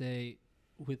 I would say,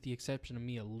 with the exception of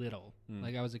me a little, Mm.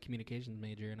 like I was a communications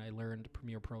major and I learned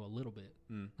Premiere Pro a little bit.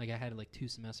 Mm. Like I had like 2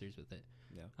 semesters with it.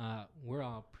 Yeah. We're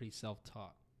all pretty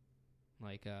self-taught,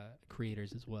 like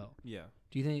creators as well. Yeah.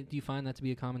 Do you find that to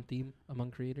be a common theme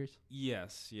among creators?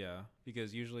 Yes. Yeah.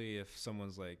 Because usually, if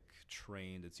someone's like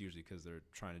trained, it's usually because they're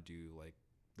trying to do like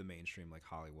the mainstream, like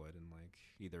Hollywood, and like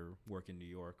either work in New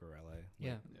York or LA. Like,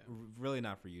 Yeah. Really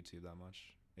not for YouTube that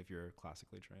much if you're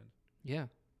classically trained. Yeah.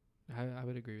 I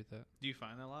would agree with that. Do you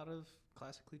find a lot of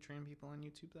classically trained people on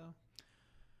YouTube though?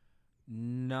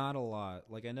 Not a lot.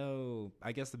 Like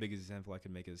I guess the biggest example I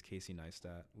could make is Casey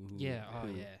Neistat. Yeah. Oh,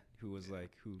 yeah. who was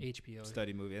like who HBO.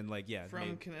 studied movie and like yeah From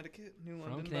made- Connecticut, New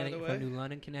From London, Connecticut, by the way. from New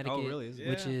London, Connecticut. oh really is it?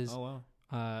 Which Yeah. is oh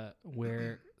wow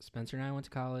where Spencer and I went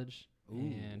to college, Ooh.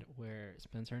 and where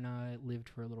Spencer and I lived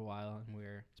for a little while, and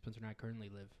where Spencer and I currently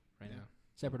live right Yeah. now.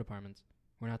 Separate apartments.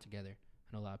 We're not together.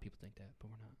 I know a lot of people think that, but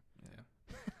we're not.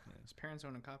 His parents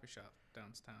own a coffee shop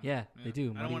downtown. Yeah, they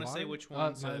do. I don't Muddy want to say Water? which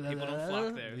one, so that people don't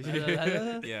flock there.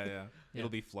 yeah, Yeah. it'll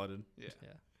be flooded. Yeah. Yeah.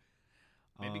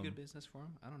 Maybe Um, good business for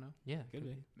him. I don't know. Yeah, Could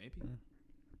be. Maybe.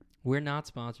 We're not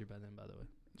sponsored by them, by the way.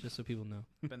 Just so people know.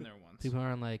 Been there once. People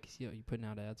aren't like, you putting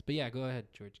out ads. But yeah, go ahead,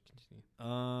 George.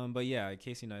 Continue. But yeah,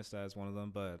 Casey Neistat is one of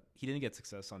them, but he didn't get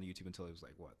success on YouTube until he was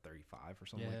like what 35 or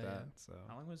something like Yeah, that. yeah. So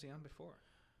How long was he on before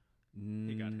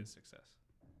he got his success?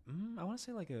 I want to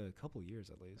say like a couple years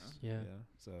at least. Oh. Yeah.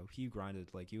 So he grinded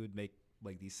like he would make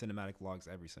like these cinematic vlogs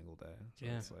every single day. So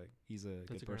Yeah. it's like he's a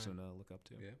That's good a person to look up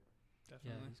to. Yeah. Yeah,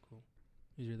 Definitely. he's cool.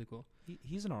 He's really cool.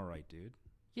 He's an alright dude.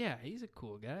 Yeah, he's a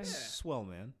cool guy. Yeah. Swell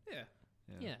man. Yeah.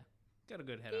 Yeah. Got a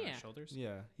good head on Yeah. his shoulders.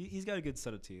 Yeah. He's got a good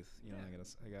set of teeth. You know, Yeah.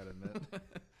 I gotta admit.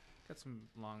 Got some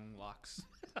long locks.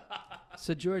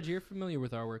 So, George, you're familiar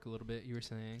with our work a little bit, you were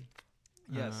saying.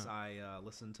 Yes, I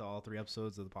listened to all 3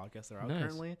 episodes of the podcast that are out Nice.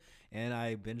 currently, and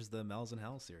I binged the Mel's in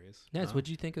Hell series. Nice. What'd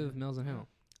you think of Mel's in Hell?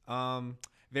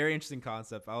 Very interesting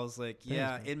concept. I was like,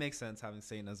 yeah, man. it makes sense having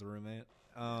Satan as a roommate.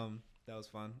 That was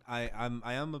fun. I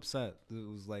am upset that it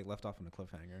was like left off on a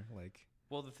cliffhanger. Like,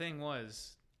 Well, the thing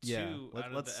was, yeah,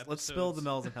 let's spill the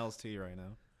Mel's and Hells to you right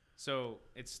now. So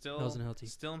it's still Mel's and Hell tea.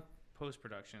 still in post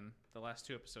production. The last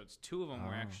 2 episodes, 2 of them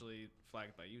were Oh. actually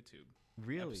flagged by YouTube.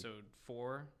 Really? Episode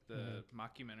 4, the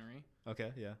mockumentary,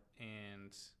 Okay, yeah.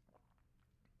 and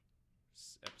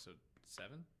episode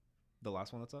 7. The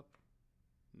last one that's up.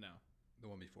 No, The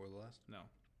one before the last? no,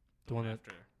 The one that-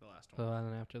 after the last Oh, one.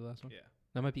 and then after the last one? Yeah,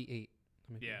 That might be 8.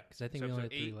 Yeah. Because I think So we only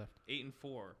had episode 3 left. 8 and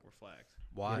 4 were flagged.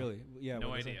 Why? Really? Yeah. No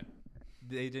what is it? idea.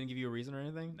 They didn't give you a reason or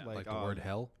anything. No. Like the word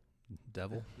hell?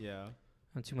 Devil? Yeah.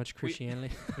 Not too much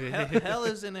Christianity. Hell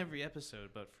is in every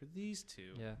episode, but for these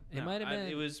 2, Yeah. It no, might have been.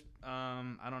 It was.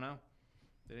 I don't know.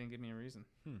 They didn't give me a reason.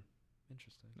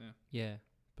 Interesting. Yeah.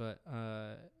 But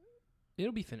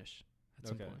it'll be finished at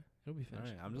some Okay. point. It'll be All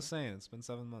finished. right. I'm just saying, it's been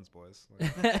 7 months, boys.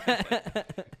 Like,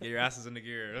 get your asses into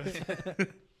gear.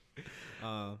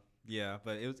 Yeah,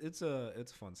 but it's a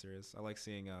fun series. I like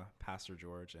seeing Pastor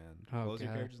George and Oh, what was your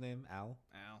God. character's name? Al.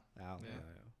 Al. Al. Yeah.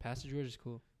 Pastor George is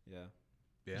cool. Yeah.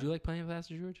 Yeah. Did you like playing with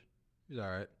Pastor George? He's all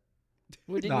right.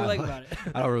 What did Nah, you like about it?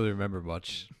 I don't really remember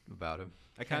much about him.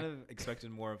 I kind of expected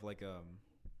more of like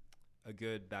a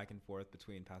good back and forth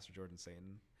between Pastor George and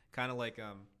Satan. Kind of like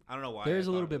I don't know why. There's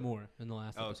I a little thought bit of it. more in the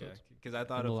last Oh, episode. okay. Because I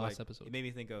thought In of the like last episode. it made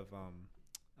me think of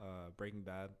Breaking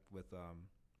Bad with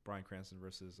Bryan Cranston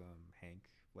versus Hank.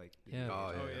 Like Yeah.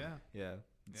 Oh, Oh yeah. yeah. yeah.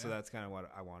 So Yeah. that's kind of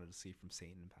what I wanted to see from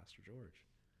Satan and Pastor George.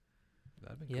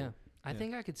 That'd be Yeah. cool. I Yeah.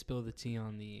 think I could spill the tea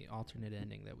on the alternate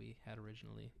ending that we had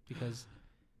originally because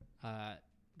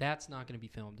that's not going to be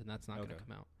filmed and that's not going Okay. to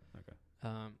come out.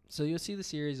 Okay. So you'll see the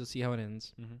series, you'll see how it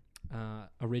ends Mm-hmm.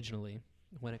 originally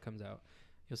when it comes out.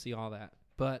 You'll see all that.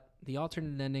 But the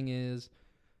alternate ending is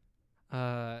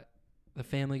the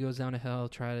family goes down to hell,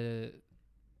 try to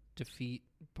defeat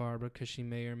Barbara because she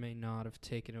may or may not have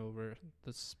taken over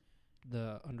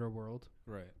the underworld.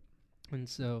 Right. And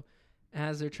so,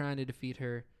 as they're trying to defeat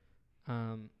her,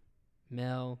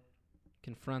 Mel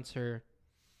confronts her,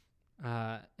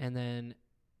 and then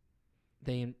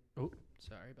they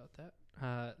sorry about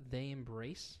that. They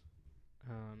embrace,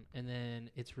 and then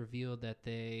it's revealed that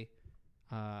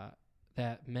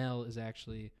that Mel is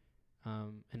actually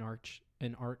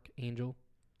an archangel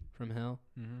from hell,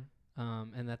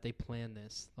 Mm-hmm. and that they planned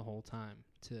this the whole time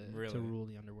to Really? rule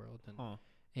the underworld. Huh.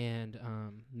 And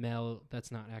Mel,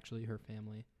 that's not actually her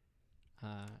family.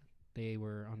 They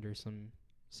were under some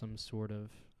sort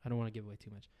of, I don't want to give away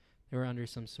too much. They were under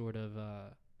some sort of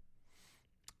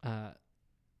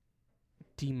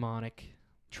demonic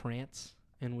trance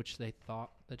in which they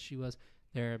thought that she was.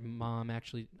 Their mom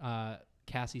actually,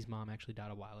 Cassie's mom actually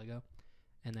died a while ago.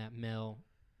 And that Mel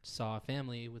saw a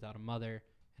family without a mother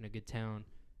in a good town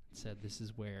and said, this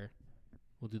is where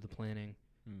we'll do the planning.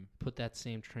 Put that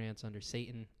same trance under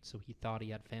Satan, so he thought he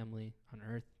had family on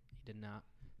Earth. He did not.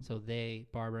 So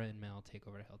Barbara and Mel, take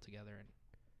over to hell together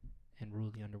and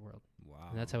rule the underworld. Wow.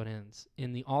 And that's how it ends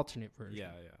in the alternate version.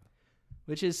 Yeah, yeah.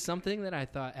 Which is something that I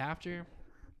thought after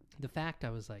the fact,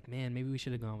 I was like, man, maybe we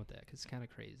should have gone with that because it's kind of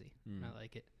crazy. I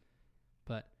like it.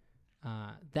 But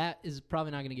that is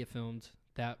probably not going to get filmed,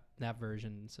 that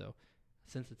version. So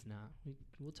since it's not,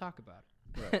 we'll talk about it.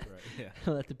 Right, yeah.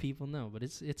 Let the people know. But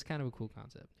it's kind of a cool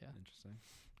concept. Yeah. Interesting.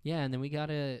 Yeah, and then we got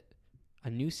a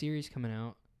new series coming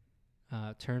out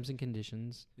Terms and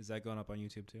conditions. Is that going up on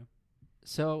YouTube too?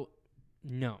 So,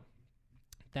 no.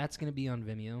 That's going to be on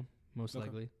Vimeo, most Okay.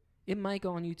 likely. It might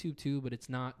go on YouTube too, but it's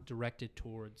not directed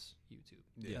towards YouTube.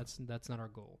 Yeah. That's not our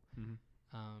goal.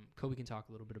 Mm-hmm. Kobe can talk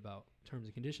a little bit about terms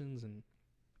and conditions and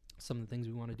some of the things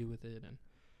we want to do with it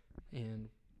and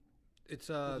It's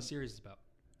what the series is about.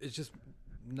 it's just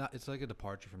not. It's like a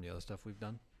departure from the other stuff we've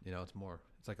done. You know, it's more.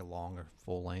 It's like a longer,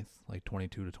 full length, like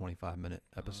 22 to 25-minute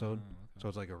episode. So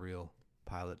it's like a real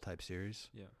pilot type series.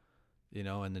 Yeah. You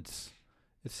know, and it's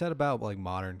set about like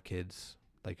modern kids,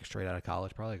 like straight out of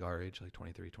college, probably like our age, like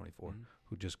 23, 24, Mhm.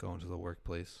 who just go into the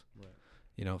workplace. Right.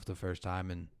 You know, for the first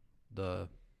time, and the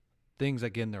things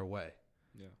that get in their way.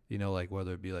 Yeah. You know, like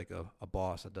whether it be like a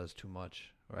boss that does too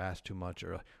much or asks too much,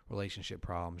 or relationship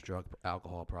problems, drug,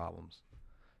 alcohol problems,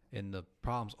 and the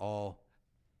problems all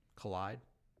collide,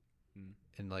 Mm.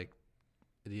 and like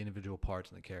the individual parts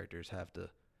and the characters have to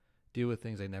deal with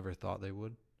things they never thought they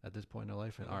would at this point in their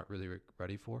life and Okay. aren't really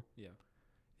ready for. Yeah.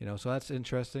 You know, so that's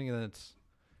interesting, and then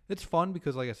it's fun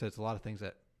because, like I said, it's a lot of things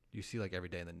that you see like every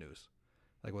day in the news,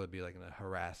 like whether it be like a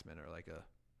harassment or like a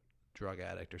drug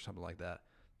addict or something like that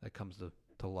comes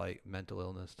to light, mental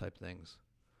illness type things,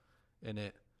 and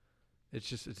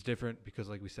it's different because,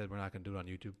 like we said, we're not gonna do it on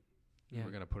YouTube. Yeah.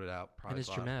 We're gonna put it out. And it's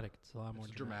live. dramatic. It's a lot more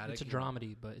It's dramatic. It's a dramatic,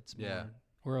 dramedy, but it's Yeah.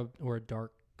 more or a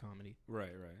dark comedy.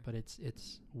 Right. Right. But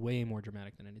it's way more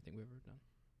dramatic than anything we've ever done.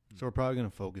 So we're probably gonna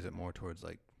focus it more towards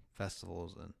like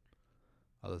festivals and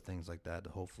other things like that to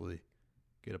hopefully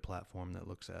get a platform that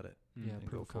looks at it. Yeah, and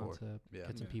proof go of forward. concept. Yeah.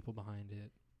 Get some Yeah. people behind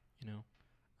it, you know,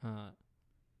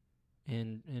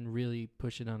 and really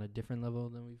push it on a different level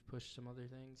than we've pushed some other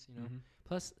things, you know. Mhm.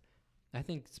 Plus, I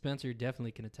think Spencer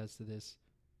definitely can attest to this.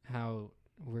 How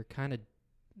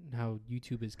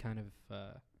YouTube is kind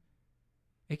of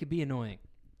it could be annoying.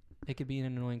 It could be an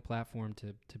annoying platform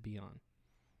to be on,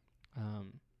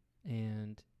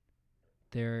 and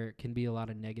there can be a lot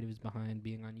of negatives behind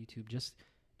being on YouTube.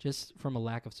 Just from a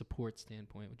lack of support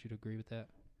standpoint, would you agree with that,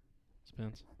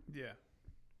 Spence? Yeah.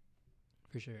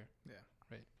 For sure. Yeah.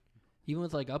 Right. Even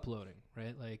with like uploading,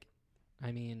 right? Like,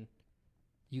 I mean,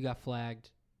 you got flagged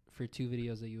for 2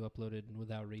 videos that you uploaded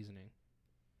without reasoning,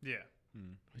 Yeah.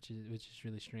 Mm. which is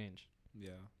really strange.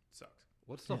 Yeah. Sucks.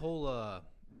 What's the whole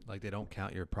like they don't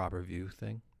count your proper view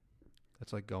thing?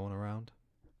 That's like going around.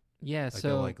 Yeah. Like so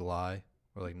they'll like lie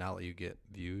or like not let you get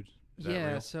viewed. Is that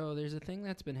yeah. real? So there's a thing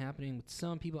that's been happening with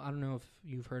some people. I don't know if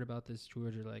you've heard about this,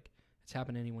 George, or like it's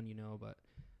happened to anyone you know, but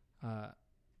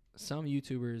some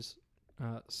YouTubers,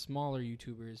 smaller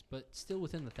YouTubers, but still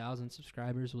within the 1,000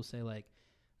 subscribers, will say like,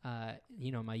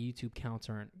 you know, my YouTube counts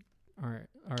are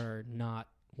not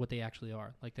what they actually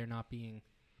are. Like they're not being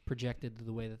projected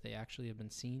the way that they actually have been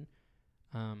seen.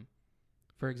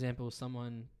 For example,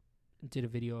 someone did a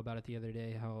video about it the other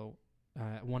day. How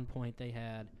at one point they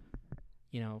had,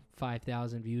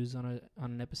 5,000 views on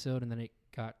an episode, and then it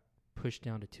got pushed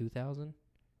down to 2,000,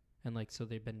 and like so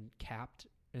they've been capped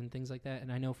and things like that.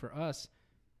 And I know for us,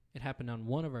 it happened on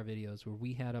one of our videos where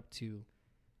we had up to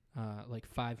like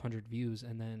 500 views,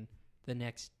 and then the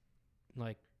next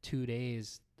like 2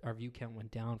 days our view count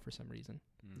went down for some reason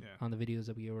Mm. Yeah. on the videos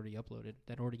that we already uploaded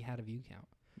that already had a view count.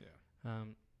 Yeah.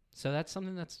 So that's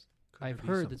something that's Could I've there be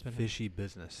heard some that's been fishy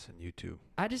business in YouTube.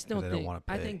 I just 'Cause don't they don't think. wanna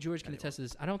I pay think George can anyone. attest to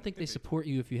this. I don't think they Could be. support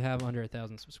you if you have under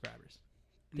 1,000 subscribers.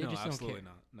 They No, just don't absolutely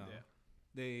care. not. No. Yeah.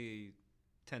 They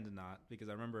tend to not, because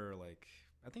I remember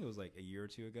I think it was like a year or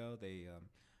two ago, they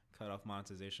cut off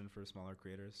monetization for smaller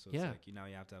creators. So it's Yeah. like you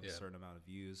have to have a Yeah. certain amount of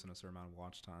views and a certain amount of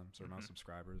watch time, certain amount of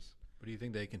subscribers. But do you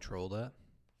think they control that?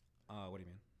 What do you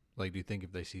mean? Like, do you think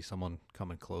if they see someone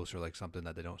coming close or like something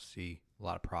that they don't see a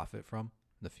lot of profit from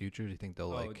in the future, do you think they'll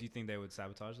like? Do you think they would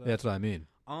sabotage that? Yeah, that's what I mean.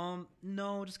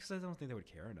 No, just because I don't think they would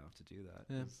care enough to do that.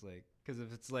 Yeah. It's like, because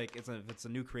if it's a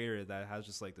new creator that has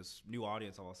just like this new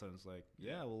audience, all of a sudden it's like,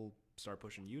 yeah, we'll start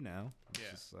pushing you now. It's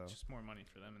Yeah. just, It's just more money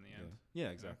for them in the yeah. end. Yeah,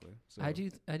 exactly. So I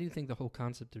do think the whole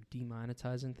concept of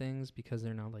demonetizing things because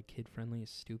they're not like kid friendly is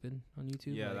stupid on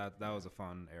YouTube. Yeah, like, that was a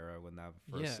fun era when that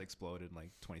first Yeah. exploded in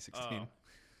like 2016. Oh.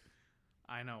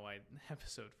 I know why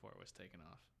episode 4 was taken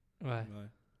off. why?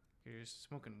 You're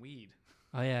smoking weed.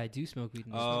 Oh yeah, I do smoke weed.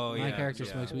 In this Oh, one. yeah. My character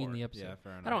yeah. smokes weed in the episode. Yeah,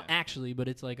 fair enough. I don't Yeah. actually, but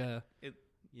it's like a It,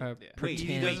 Uh, yeah.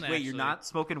 pretend. Doesn't actually-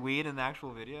 smoking weed in the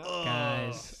actual video?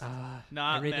 guys.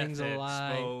 Not Everything's method. a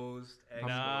lie. Exposed.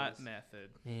 Not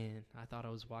method. Man, I thought I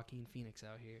was Joaquin Phoenix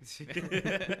out here.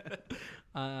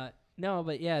 No,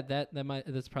 but yeah,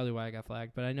 that's probably why I got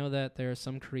flagged. But I know that there are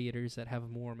some creators that have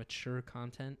more mature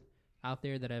content out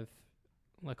there that have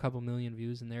a couple million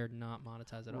views and they're not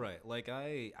monetized at all. Right. Like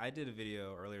I did a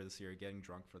video earlier this year getting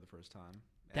drunk for the first time.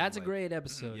 That's a like, great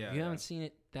episode. Yeah, if you yeah. haven't seen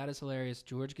it, that is hilarious.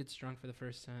 George gets drunk for the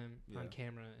first time on Yeah.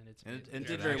 camera, and it's And it- amazing. and Yeah,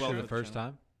 did that very well actually for the the first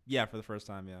channel. time. Yeah, for the first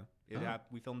time. Yeah, Oh.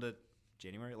 we filmed it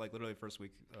January, like literally first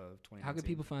week of 2019. How could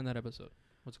people find that episode?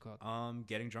 What's it called?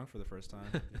 Getting drunk for the first time.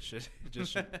 It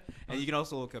just should. And you can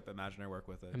also look up Imaginary Work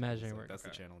with it. Imaginary It's, like, Work, That's okay.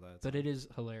 the channel that's. But on. it is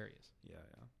hilarious. Yeah,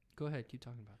 Go ahead, keep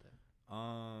talking about that.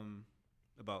 yeah.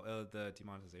 About the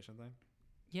demonetization thing.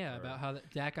 Yeah, Or- about how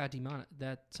that got demonetized.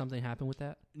 That something happened with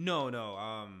that. No.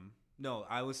 No,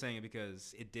 I was saying it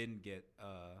because it didn't get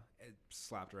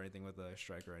slapped or anything with a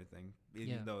strike or anything. Even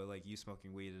Yeah. though like you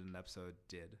smoking weed in an episode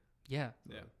did. Yeah,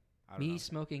 So, Yeah. I don't me know.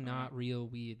 smoking not real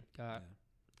weed got Yeah.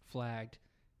 flagged,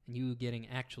 and you getting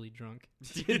actually drunk.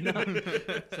 did not.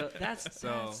 So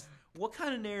that's what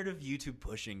kind of narrative YouTube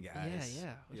pushing, guys?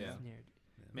 yeah. Which Yeah. is nerd.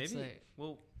 Maybe. like-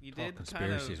 Well, you All did kind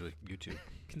conspiracies of. with YouTube.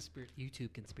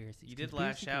 YouTube conspiracies. You did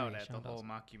Conspiracy lash out theories, at the Sean whole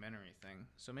Dawson. mockumentary thing,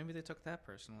 so maybe they took that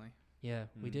personally. Yeah,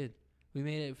 we Mm. did. We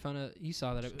made it fun of. You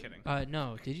saw that. Just kidding.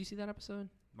 No, did you see that episode?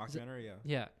 Mockumentary, yeah.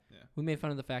 Yeah. Yeah. We made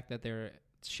fun of the fact that there are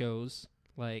shows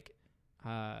like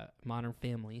Modern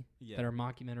Family Yeah. that are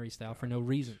mockumentary style for no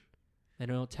reason. They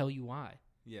don't tell you why.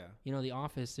 Yeah. You know, The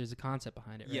Office, there's a concept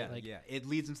behind it, right? Yeah, like yeah. It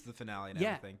leads into the finale and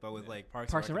Yeah. everything. But with Yeah. like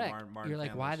Parks Parks and Rec. Modern You're like,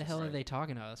 Family, why it's the just hell are like- they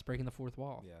talking to us, breaking the fourth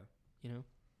wall? Yeah. You know?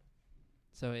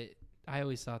 So I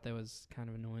always thought that was kind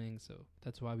of annoying, so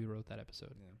that's why we wrote that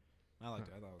episode. Yeah. I liked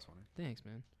it. I thought it was funny. Thanks,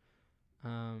 man.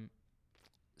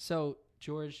 So,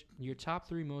 George, your top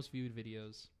 3 most viewed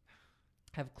videos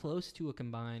have close to a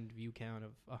combined view count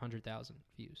of 100,000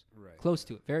 views. Right. Close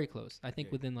to it. Very close. I think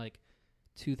Yeah. within like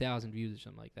 2,000 views or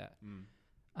something like that.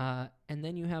 Mm. And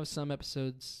then you have some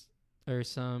episodes or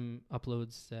some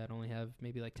uploads that only have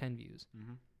maybe like 10 views.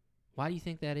 Mm-hmm. Why do you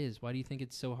think that is? Why do you think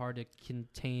it's so hard to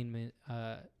contain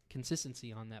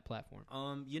consistency on that platform?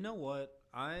 You know what?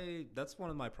 That's one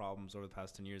of my problems over the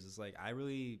past 10 years is like I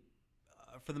really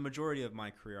for the majority of my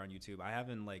career on YouTube, I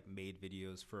haven't like made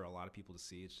videos for a lot of people to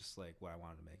see. It's just like what I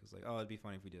wanted to make. It's like, oh, it'd be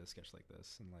funny if we did a sketch like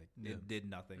this, and like Yeah. it did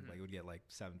nothing. Mhm. Like it would get like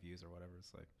 7 views or whatever.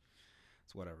 It's like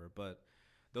it's whatever. But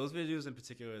those videos in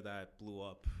particular that blew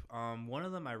up, one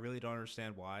of them I really don't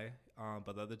understand why,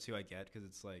 but the other two I get because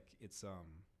it's like it's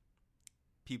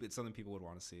something people would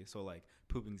want to see. So like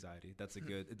poop anxiety, it's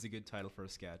a good title for a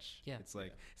sketch. Yeah. It's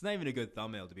like it's not even a good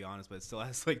thumbnail to be honest, but it still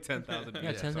has like 10,000 views.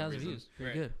 Yeah, for some 10,000 reason. views. Very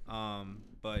Right. good.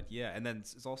 But yeah, and then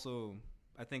it's also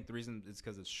I think the reason is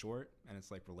because it's short and it's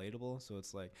like relatable. So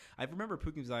it's like I remember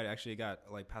poop anxiety actually got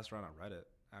like passed around on Reddit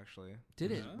actually.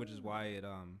 Did it? Which is why it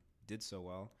did so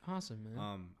well. Awesome,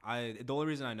 man. The only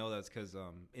reason I know that is because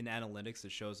in analytics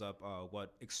it shows up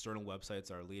what external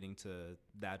websites are leading to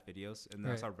that videos, and then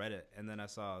I Right. saw Reddit, and then I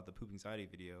saw the poop anxiety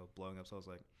video blowing up. So I was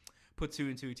like, put 2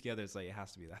 and 2 together. It's like it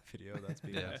has to be that video. That's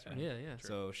being Yeah. passed around. Yeah, yeah.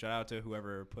 So shout out to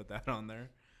whoever put that on there.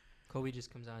 Kobe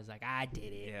just comes out and is like, I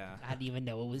did it. Yeah. I didn't even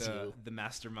know it was you. The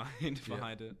mastermind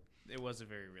behind it. It was a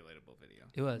very relatable video.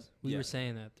 It was. We Yeah. were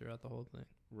saying that throughout the whole thing.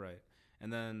 Right.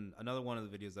 And then another one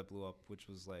of the videos that blew up, which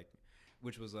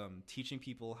was teaching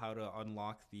people how to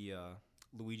unlock the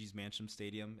Luigi's Mansion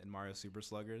Stadium in Mario Super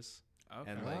Sluggers.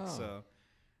 Okay. And Wow. like so,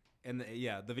 and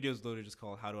the video is literally just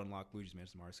called "How to Unlock Luigi's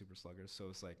Mansion Mario Super Sluggers." So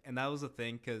it's like, and that was the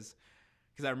thing because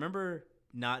I remember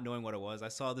not knowing what it was. I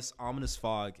saw this ominous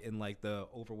fog in like the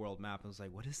overworld map. And I was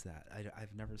like, "What is that?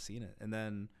 I've never seen it." And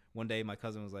then one day my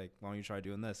cousin was like, "Why don't you try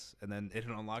doing this?" And then it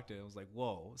unlocked it. I was like,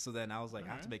 "Whoa!" So then I was like, "I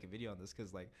have to make a video on this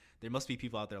because like there must be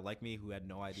people out there like me who had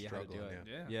no idea how to do Struggling, it."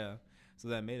 Yeah. Yeah. So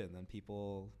then I made it, and then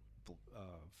people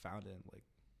found it. And like,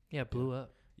 Yeah, blew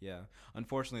up. yeah.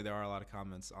 Unfortunately, there are a lot of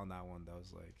comments on that one that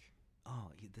was like, "Oh,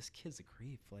 this kid's a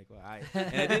creep." Like, and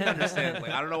I didn't understand.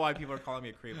 Like, I don't know why people are calling me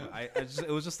a creep. But it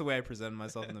was just the way I presented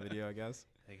myself in the video, I guess.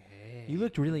 Like, hey. You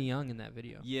looked really young in that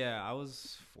video. Yeah, I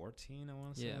was 14. I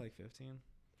want to say Yeah. like 15.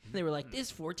 They were like,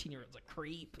 this 14-year-old's a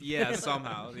creep. Yeah,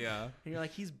 somehow. Yeah, And you're like,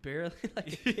 he's barely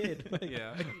like a kid. Like,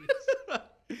 yeah.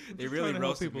 They just really trying to help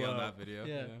roasted me people on out. that video.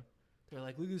 Yeah. They're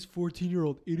like, look at this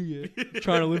 14-year-old idiot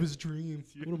trying to live his dream.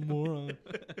 What a moron.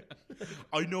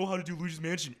 I know how to do Luigi's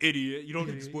Mansion, idiot. You don't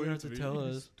Yeah, you don't have to tell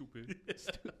us. Stupid.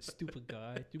 Stupid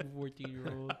guy. Stupid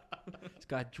 14-year-old. He's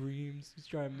got dreams. He's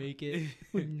trying to make it.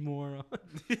 What a moron.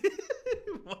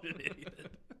 What an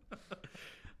idiot.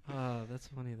 Oh, that's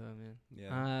funny, though, man.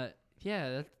 Yeah.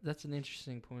 Yeah, that's an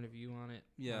interesting point of view on it.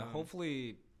 Yeah,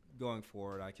 hopefully going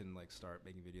forward I can like start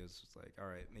making videos. It's like, all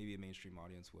right, maybe a mainstream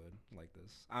audience would like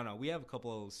this. I don't know. We have a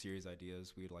couple of series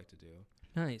ideas we'd like to do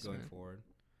Nice, going man. forward.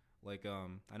 Like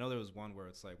I know there was one where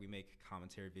it's like we make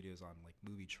commentary videos on like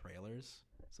movie trailers.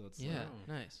 So it's Yeah, like,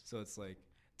 nice. so it's like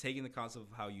taking the concept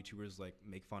of how YouTubers like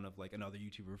make fun of like another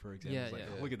YouTuber, for example. Yeah, It's like,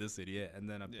 yeah. oh, look at this idiot, and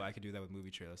then Yeah. I could do that with movie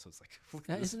trailers. So it's like, look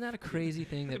at this. Isn't that a crazy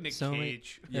thing that Nick so many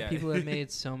Cage. that Yeah. people have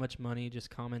made so much money just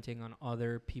commenting on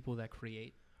other people that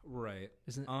create? Right.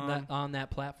 Isn't Um, that on that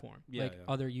platform? yeah, like yeah.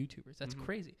 other YouTubers. That's Mhm.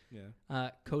 crazy.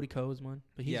 Yeah. Cody Ko is one,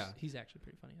 but Yeah. he's actually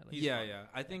pretty funny. I like Yeah, him. yeah.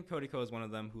 I think Cody Ko is one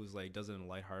of them who's like does it in a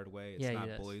lighthearted way. It's Yeah, he not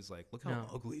does. bullies. Like, look how No.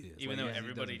 ugly it is. Even Like, though he doesn't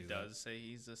everybody do that. does say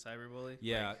he's a cyberbully.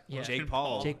 Yeah. Like, Yeah. Jake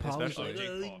Paul. Jake Paul is especially. like-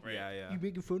 Oh, Jake Paul, right. Yeah, yeah.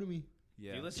 making fun of me.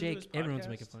 Yeah. Do you listen to his Jake, everyone's podcast?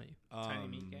 making fun of you. Tiny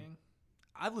Meat Gang.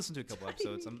 I've listened to a couple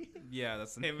episodes. Yeah,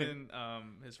 that's the Him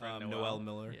and his friend Noel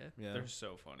Miller. Yeah. Yeah. They're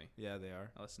so funny. Yeah, they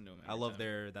are. I listen to them. I love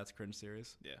their That's Cringe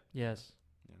series. Yeah. Yes.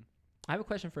 Yeah. I have a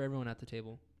question for everyone at the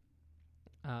table.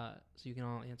 So you can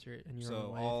all answer it in your own So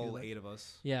way. if you all like. 8 of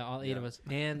us. Yeah, all 8 of Yeah. us,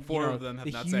 and 4 you know, of them have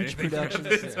the not said huge anything.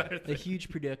 production, the huge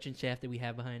production staff that we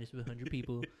have behind us with 100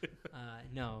 people.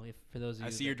 No, if for those of you, I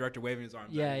see your director waving his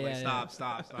arms. Yeah, at me, like, yeah,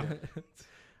 Stop.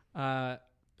 so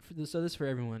this is for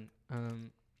everyone.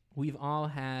 We've all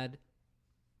had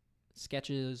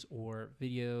sketches or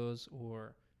videos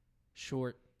or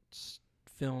short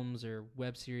films or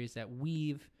web series that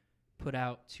we've put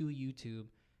out to YouTube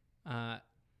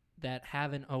that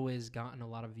haven't always gotten a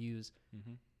lot of views.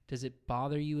 Mm-hmm. Does it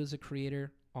bother you as a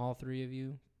creator, all 3 of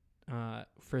you,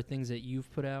 for things that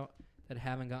you've put out that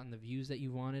haven't gotten the views that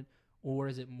you wanted? Or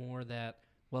is it more that,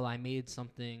 well, I made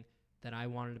something that I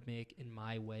wanted to make in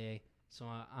my way, so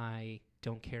I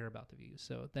don't care about the views?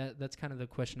 So that's kind of the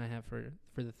question I have for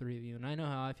the 3 of you. And I know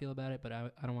how I feel about it, but I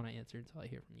don't want to answer until I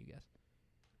hear from you guys.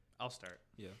 I'll start.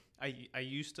 Yeah. I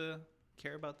used to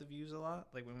care about the views a lot,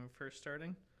 like when we were first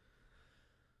starting.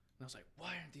 And I was like,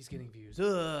 why aren't these getting views? Ugh,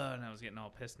 and I was getting all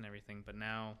pissed and everything. But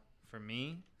now, for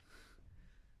me,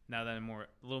 now that I'm a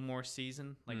little more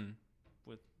seasoned, like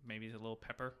with maybe a little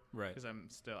pepper, Right. because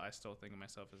I still think of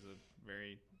myself as a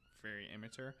very, very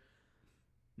amateur.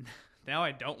 Now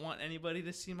I don't want anybody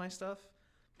to see my stuff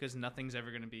because nothing's ever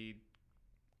going to be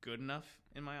good enough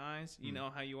in my eyes. You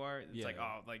know how you are. It's Yeah, like,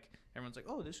 yeah. oh, like everyone's like,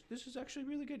 oh, this is actually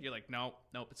really good. You're like, nope,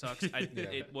 it sucks. Yeah.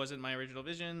 It wasn't my original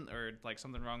vision, or like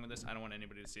something wrong with this. I don't want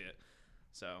anybody to see it.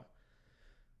 So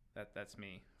that's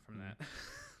me from that.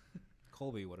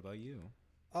 Colby, what about you?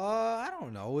 I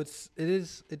don't know.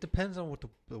 It depends on what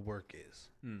the work is,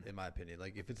 in my opinion.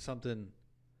 Like if it's something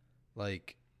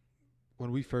like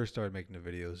when we first started making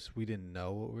the videos, we didn't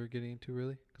know what we were getting into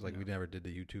really, because like we never did the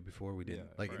YouTube before. We didn't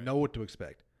Yeah, right. know what to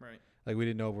expect. Right. Like we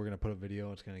didn't know if we're gonna put a video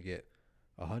and it's gonna get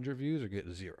 100 views or get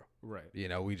 0. Right. You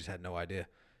know, we just had no idea.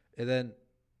 And then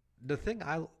the thing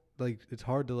I like, it's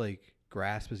hard to like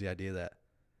grasp is the idea that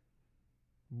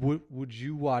would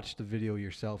you watch the video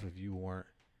yourself if you weren't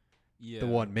Yeah. the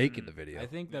one making the video? I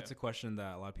think that's Yeah. a question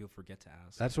that a lot of people forget to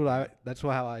ask. That's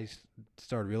how I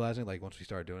started realizing. Like once we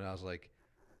started doing it, I was like,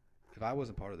 if I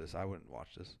wasn't part of this, I wouldn't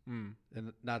watch this. Mm.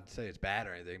 And not to say it's bad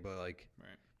or anything, but like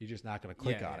Right. you're just not gonna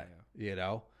click Yeah, on yeah, it, you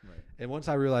know. Right. And once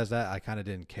I realized that, I kind of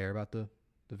didn't care about the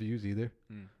views either.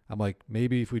 Mm. I'm like,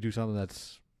 maybe if we do something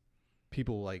that's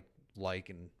people like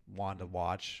and want to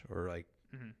watch or like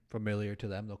Mhm. familiar to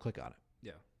them, they'll click on it.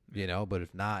 Yeah. You know, but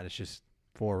if not, it's just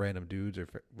 4 random dudes or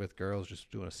with girls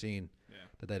just doing a scene Yeah.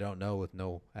 that they don't know with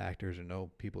no actors or no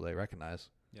people they recognize.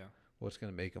 Yeah. What's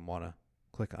going to make them want to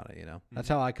click on it, you know? That's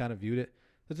how I kind of viewed it.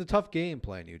 It's a tough game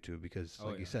playing YouTube because, Oh,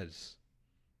 like you yeah. said,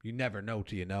 you never know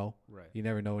till you know. Right. You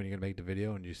never know when you're going to make the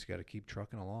video, and you just got to keep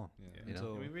trucking along. Yeah. Yeah. You know?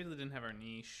 So- And we really didn't have our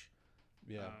niche.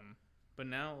 But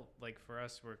now, like for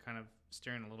us, we're kind of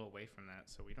steering a little away from that,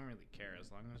 so we don't really care as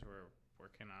long as we're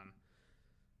working on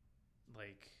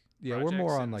like Yeah, we're more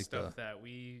projects on and like stuff the that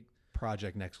we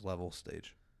project next level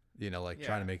stage. You know, like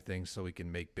trying Yeah. to make things so we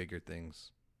can make bigger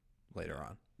things later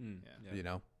on. Mm. Yeah. You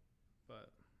know?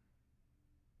 but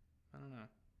I don't know.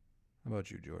 How about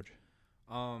you, George?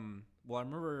 Well, I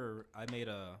remember I made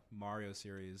a Mario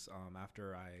series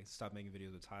after I stopped making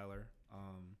videos with Tyler.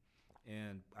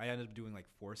 And I ended up doing like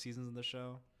 4 seasons of the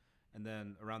show. And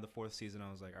then around the 4th season,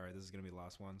 I was like, all right, this is going to be the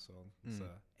last one. So it's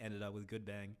ended up with Good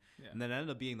Bang. Yeah. And then it ended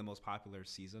up being the most popular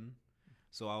season.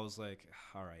 So I was like,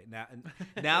 all right,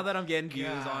 now that I'm getting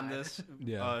views on this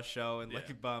Yeah. show and Yeah. like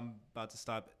I'm about to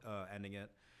stop ending it.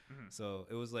 Mhm. So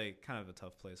it was like kind of a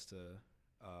tough place to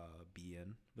be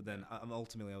in. But then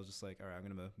ultimately I was just like, all right, I'm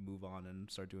going to move on and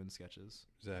start doing sketches.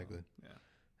 Exactly. Yeah.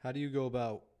 How do you go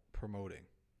about promoting?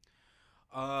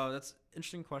 That's an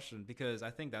interesting question because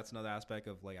I think that's another aspect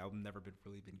of like I've never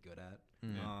really been good at.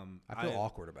 Yeah. I feel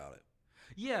awkward about it.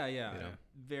 Yeah, You know?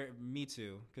 very me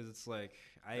too. Because it's like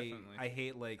Definitely. I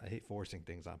hate like I hate forcing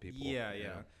things on people. yeah. you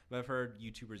know? But I've heard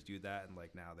YouTubers do that and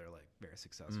like now they're like very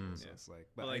successful. So Yeah. it's like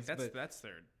But like but that's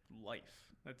their life.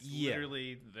 That's Yeah.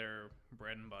 literally their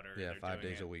bread and butter. Yeah, They're 5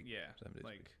 doing days a it. week, Yeah, 7 days a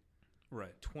like week.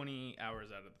 Right. 20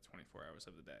 hours out of the 24 hours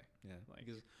of the day. Yeah. Like,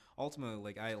 Because ultimately,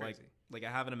 like I it's like crazy. like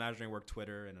I have an imaginary work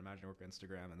Twitter and an imaginary work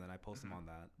Instagram, and then I post them Mhm. on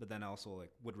that. But then I also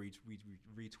like would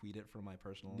retweet it from my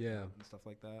personal Yeah. account and stuff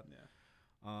like that.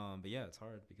 Yeah. But yeah, it's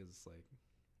hard because it's like,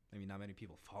 I mean, not many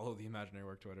people follow the imaginary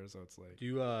work Twitter, so it's like. Do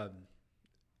you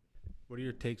what are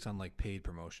your takes on like paid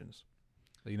promotions?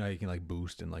 You know how you can like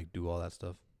boost and like do all that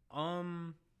stuff.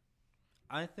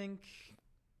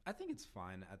 I think it's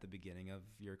fine at the beginning of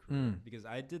your career because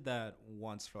I did that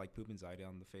once for like poop anxiety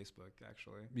on the Facebook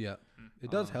actually. Yeah, Mm.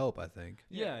 it does Um, help. I think.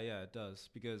 Yeah, it does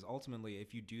because ultimately,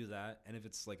 if you do that and if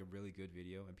it's like a really good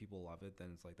video and people love it,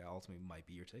 then it's like that ultimately might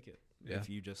be your ticket. Yeah. If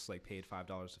you just like paid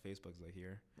 $5 to Facebook, it's like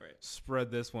here, Right. spread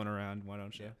this one around. Why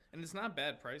don't you? Yeah. And it's not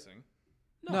bad pricing.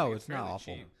 No, Like, it's not fairly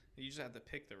awful. cheap. You just have to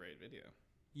pick the right video.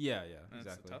 Yeah, And that's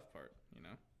exactly. the tough part, you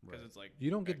know? Because Right. it's like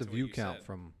You don't get back the to what view you count said.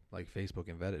 from like Facebook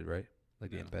embedded, right? Like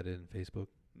the No. embedded in Facebook.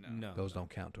 No. Those don't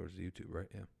count towards the YouTube, right?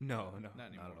 Yeah. No, Not not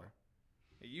anymore. at all.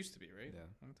 It used to be, right? Yeah.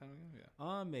 Long time ago?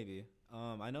 Yeah. Maybe.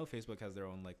 I know Facebook has their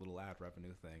own like little ad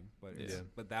revenue thing, but Yeah.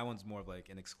 but that one's more of like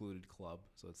an excluded club,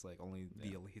 so it's like only the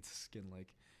Yeah. elites can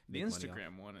like The make money off.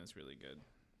 Instagram one is really good.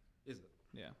 Is it?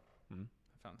 Yeah. Mhm.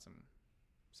 I found some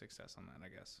success on that, I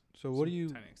guess. So what do Some you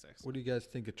tiny success. what do you guys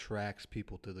think attracts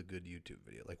people to the good YouTube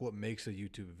video? Like what makes a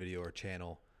YouTube video or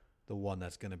channel the one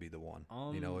that's gonna be the one?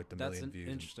 You know, with the that's million views.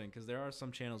 and- interesting because there are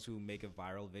some channels who make a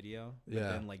viral video, but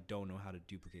Yeah. then like don't know how to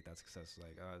duplicate that success.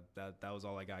 Like that was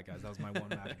all I got, guys. That was my one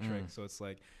magic trick. So it's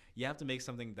like you have to make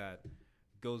something that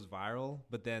goes viral,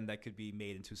 but then that could be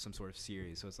made into some sort of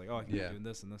series. So it's like, oh, I can Yeah. be doing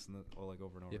this and this and that, all like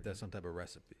over and over. You have to have some type of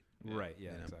recipe. again. Right?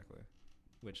 Yeah, You know? exactly.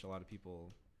 Which a lot of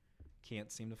people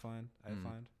can't seem to find. I Mm.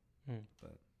 find, Mm.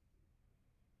 but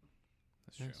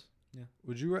That's true. Nice.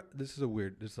 Would you? This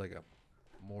is like a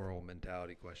moral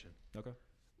mentality question. okay.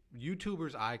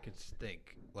 YouTubers, I could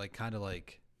think like kind of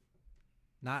like,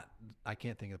 not. I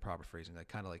can't think of the proper phrasing. Like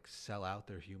kind of like sell out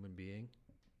their human being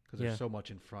because Yeah. there's so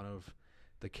much in front of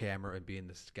the camera and being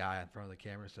this guy in front of the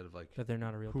camera instead of like That they're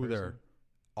not a real who person. they're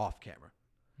off camera.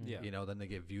 Yeah. You know, then they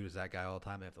get viewed as that guy all the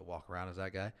time. They have to walk around as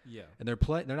that guy, Yeah. and they're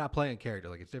not playing a character.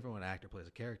 Like it's different when an actor plays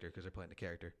a character because they're playing the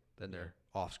character than they're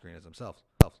off screen as themselves.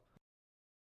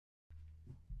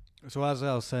 So as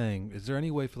I was saying, is there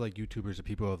any way for like YouTubers or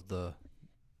people of the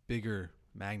bigger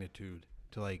magnitude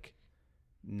to like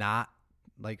not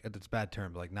like it's a bad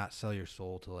term, but like not sell your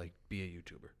soul to like be a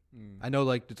YouTuber? I know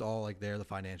like it's all like there, the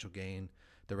financial gain,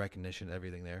 the recognition,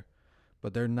 everything there,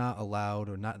 but they're not allowed,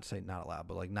 or not say not allowed,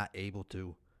 but like not able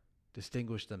to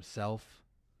distinguish themselves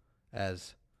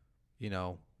as, you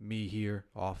know, me here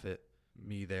off it,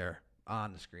 me there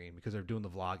on the screen, because they're doing the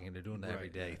vlogging, they're doing the Right,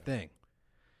 everyday yeah. thing.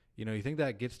 You know, you think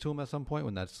that gets to them at some point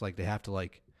when that's like they have to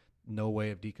like no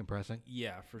way of decompressing?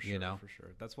 Yeah, for sure. You know? For sure.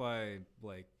 That's why,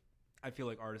 like, I feel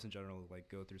like artists in general like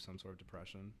go through some sort of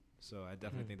depression. So I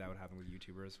definitely Mhm. think that would happen with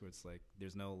YouTubers, where it's like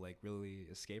there's no like really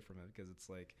escape from it because it's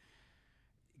like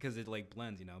because it like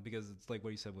blends, you know. Because it's like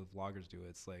what you said with vloggers do.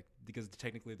 It's like because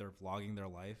technically they're vlogging their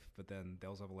life, but then they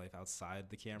also have a life outside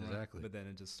the camera. Exactly. But then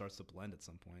it just starts to blend at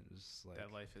some point. It's just like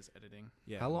That life is editing.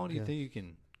 yeah. How long do you Yeah. think you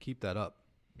can keep that up?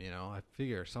 You know, I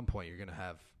figure at some point you're gonna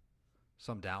have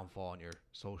some downfall in your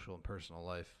social and personal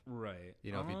life. Right.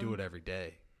 You know, if you do it every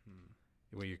day,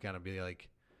 where you're gonna be like,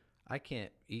 I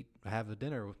can't have a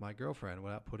dinner with my girlfriend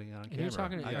without putting it on And camera. you're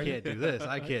talking- I are can't do this.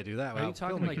 I can't do that. Are you without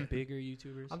talking filming like it. bigger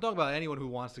YouTubers? I'm talking about anyone who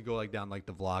wants to go like down like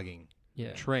the vlogging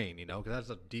Yeah. train. You know, because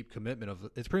that's a deep commitment of.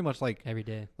 It's pretty much like Every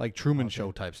day. Truman Okay.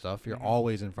 Show type stuff. You're Mhm.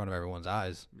 always in front of everyone's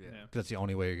eyes. Yeah. Yeah. 'Cause that's the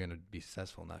only way you're gonna be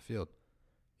successful in that field.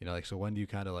 You know, like so when do you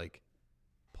kind of like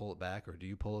pull it back, or do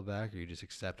you pull it back, or you just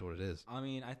accept what it is? I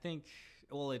mean, I think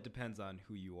well, it depends on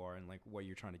who you are and like what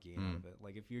you're trying to gain out of it.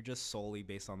 Like if you're just solely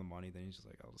based on the money, then you're just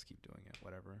like, I'll just keep doing it,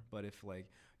 whatever. But if like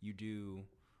you do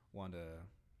want to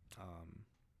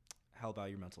help out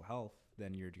your mental health,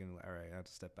 then you're gonna all right, I have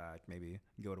to step back, maybe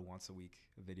go to once a week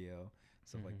video,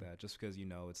 stuff like Mhm. that. Just because you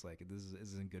know it's like this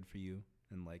isn't good for you,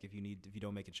 and like if you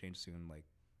don't make a change soon, like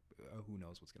who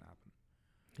knows what's gonna happen.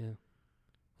 Yeah.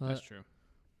 Well, That's true.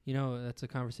 you know, that's a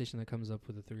conversation that comes up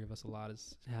with the three of us a lot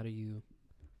is how do you,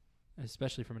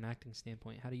 especially from an acting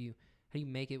standpoint, how do you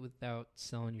make it without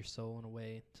selling your soul in a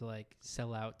way to like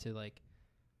sell out to like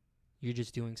you're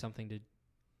just doing something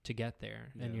to get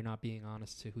there and Yeah. you're not being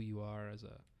honest to who you are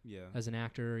Yeah. as an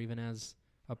actor or even as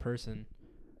a person.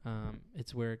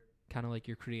 It's where kind of like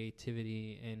your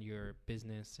creativity and your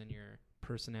business and your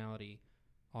personality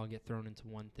all get thrown into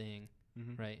one thing,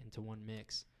 Mm-hmm. right? Into one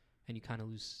mix. and you kind of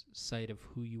lose sight of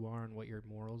who you are and what your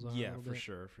morals are. a Yeah, little for bit.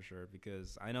 sure, for sure.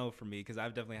 Because I know for me, because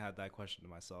I've definitely had that question to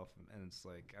myself, and it's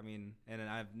like, I mean, and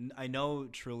I know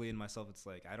truly in myself, it's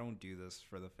like I don't do this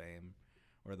for the fame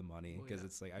or the money, Oh, because yeah.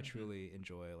 it's like I truly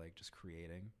enjoy like just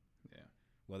creating, Yeah.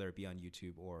 whether it be on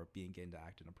YouTube or being getting to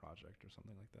act in a project or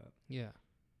something like that. Yeah.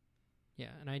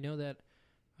 Yeah, and I know that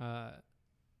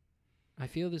I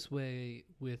feel this way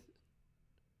with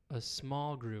a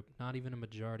small group, not even a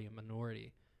majority, a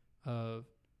minority of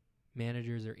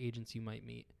managers or agents you might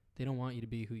meet. They don't want you to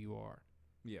be who you are.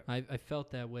 Yeah. I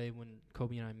felt that way when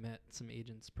Kobe and I met some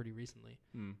agents pretty recently.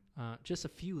 Mm. Just a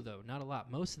few, though, not a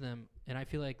lot. Most of them, and I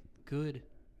feel like good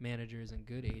managers and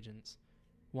good agents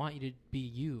want you to be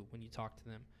you when you talk to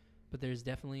them. But there's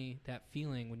definitely that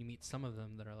feeling when you meet some of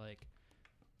them that are like,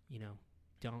 you know,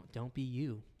 don't be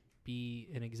you. Be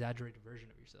an exaggerated version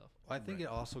of yourself. Well, I think Right. it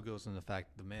also goes in the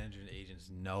fact the manager and agents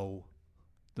know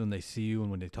when they see you and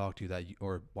when they talk to you that you,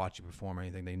 or watch you perform or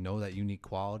anything, they know that unique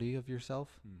quality of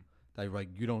yourself that like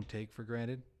you don't take for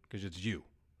granted because it's you.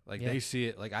 Like Yeah. they see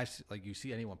it. Like like you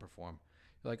see anyone perform,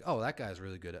 you're like, oh, that guy's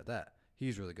really good at that.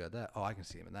 He's really good at that. Oh, I can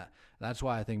see him in that. And that's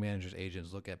why I think managers,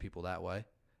 agents look at people that way.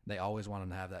 They always want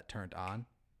them to have that turned on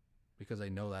because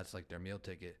they know that's like their meal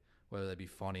ticket, whether they be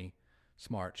funny,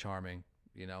 smart, charming,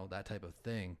 you know, that type of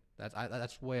thing.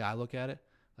 That's the way I look at it.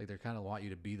 Like they kind of want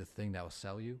you to be the thing that will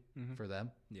sell you Mhm. for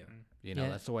them. Yeah. You know, Yeah.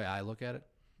 that's the way I look at it.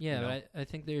 Yeah, You know? but I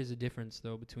think there's a difference,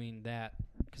 though, between that,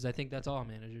 because I think that's all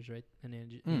managers, right? And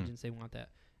Mm. agents, they want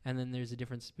that. And then there's a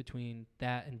difference between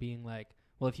that and being like,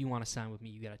 well, if you want to sign with me,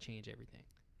 you got to change everything.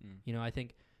 Mm. You know, I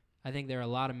think there are a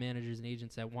lot of managers and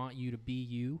agents that want you to be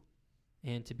you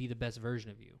and to be the best version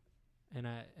of you. And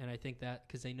I think that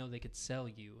because they know they could sell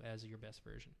you as your best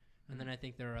version. And then I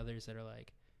think there are others that are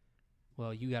like,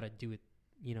 well, you got to do it,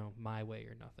 you know, my way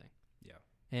or nothing. Yeah.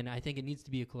 And I think it needs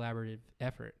to be a collaborative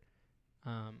effort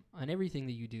on everything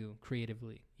that you do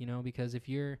creatively, you know, because if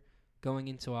you're going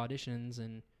into auditions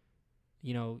and,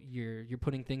 you know, you're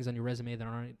putting things on your resume that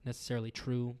aren't necessarily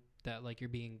true, that like you're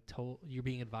being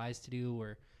advised to do,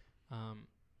 or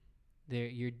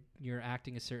you're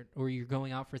acting a certain, or you're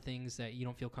going out for things that you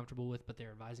don't feel comfortable with, but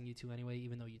they're advising you to anyway,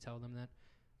 even though you tell them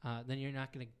that, then you're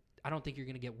not going to, I don't think you're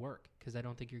going to get work because I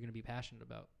don't think you're going to be passionate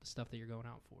about the stuff that you're going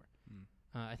out for.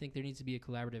 I think there needs to be a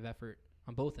collaborative effort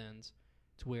on both ends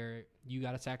to where you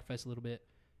got to sacrifice a little bit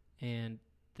and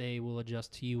they will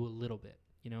adjust to you a little bit,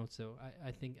 you know? So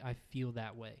I think I feel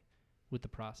that way with the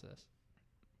process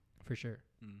for sure.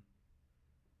 Mm.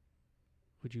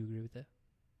 Would you agree with that?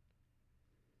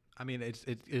 I mean,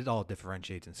 it all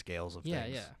differentiates in scales of Yeah,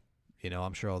 things. yeah. You know,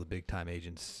 I'm sure all the big time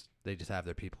agents, they just have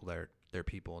their people there, their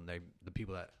people, and the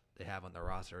people that they have on their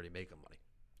roster already make them money.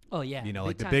 Oh, yeah. You know,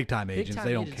 like the big time agents, time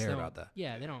they don't agents care about that.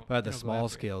 Yeah, they don't. But at they the don't go small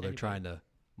after scale, they're anybody. trying to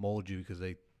mold you because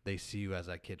they see you as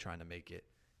that kid trying to make it,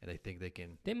 and they think they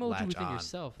can. They mold you latch within on.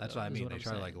 yourself. That's though, what I is mean. what They I'm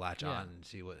try to saying. like latch Yeah. on and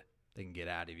see what they can get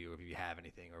out of you, if you have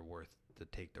anything or worth to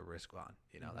take the risk on.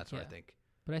 You know, that's what I Yeah. think.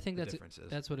 But I think The that's difference is.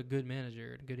 that's what a good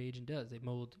manager and a good agent does. They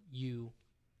mold you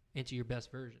into your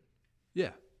best version.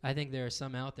 Yeah. I think there are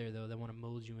some out there though that want to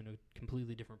mold you into a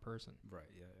completely different person Right.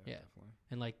 Yeah. Yeah. Definitely.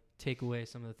 and like take away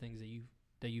some of the things that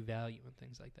you value and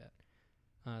things like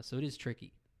that. So it is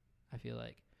tricky, I feel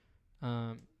like.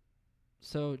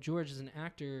 So George, as an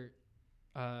actor,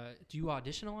 do you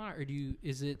audition a lot, or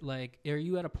is it like, are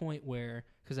you at a point where,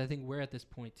 because I think we're at this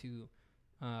point too,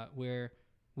 where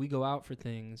we go out for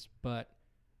things, but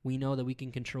we know that we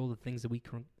can control the things that we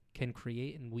can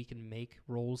create, and we can make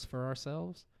roles for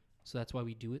ourselves. So that's why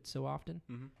we do it so often.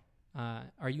 Mm-hmm.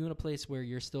 Are you in a place where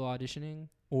you're still auditioning,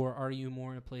 or are you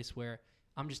more in a place where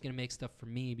I'm just going to make stuff for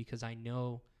me because I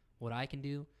know what I can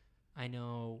do? I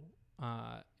know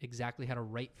exactly how to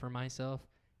write for myself,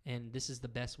 and this is the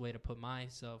best way to put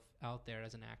myself out there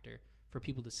as an actor for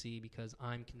people to see because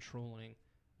I'm controlling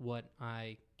what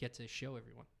I get to show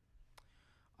everyone.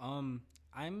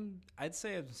 I'd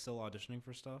say I'm still auditioning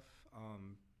for stuff.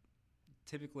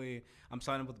 Typically, I'm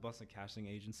signing up with the Boston casting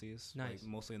agencies, Nice. like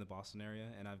mostly in the Boston area,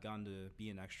 and I've gotten to be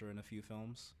an extra in a few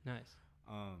films. Nice.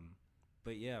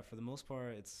 But yeah, for the most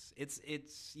part, it's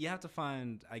you have to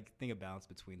find, I think, a balance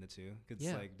between the two. 'Cause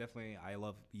Yeah. it's like definitely I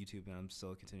love YouTube and I'm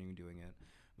still continuing doing it,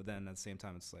 but then at the same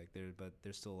time it's like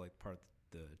there's still like part of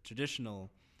the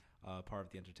traditional part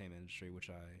of the entertainment industry which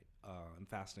I am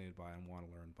fascinated by and want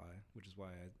to learn by, which is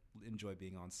why I enjoy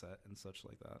being on set and such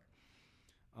like that.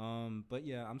 But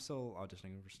yeah, I'm still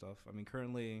auditioning for stuff. I mean,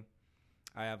 currently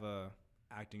I have a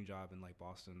acting job in like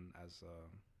Boston as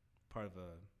part of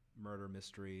a murder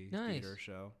mystery Nice. theater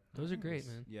show. Those are great,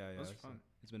 man. Yeah, Those are it's, fun.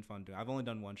 it's been fun doing. I've only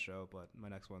done one show, but my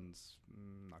next one's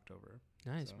in October.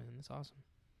 Nice, So. man. That's awesome.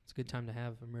 it's a good time to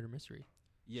have a murder mystery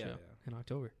Yeah, show in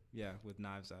October. yeah, with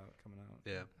Knives Out coming out.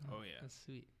 Yeah. Oh, yeah. That's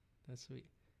sweet. That's sweet.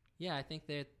 Yeah, I think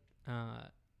that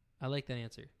I like that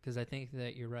answer because I think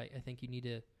that you're right. I think you need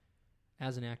to,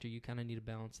 as an actor, you kind of need to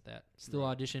balance that. Still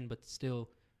Right. audition, but still,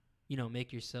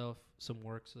 make yourself some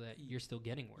work so that you're still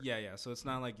getting work. Yeah, yeah. So it's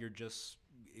not like you're just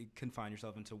confine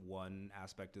yourself into one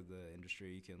aspect of the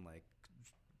industry. You can like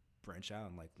branch out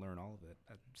and like learn all of it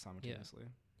simultaneously.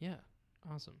 Yeah.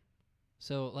 Awesome.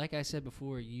 So, like I said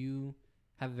before, you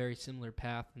have a very similar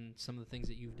path in some of the things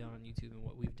that you've done on YouTube and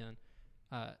what we've done.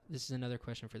 This is another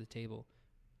question for the table.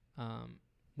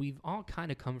 We've all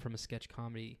kind of come from a sketch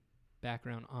comedy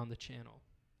background on the channel.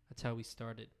 That's how we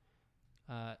started.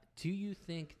 Do you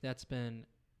think that's been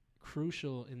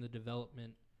crucial in the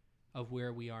development of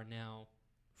where we are now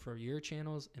for your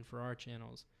channels and for our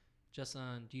channels? Do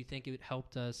you think it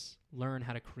helped us learn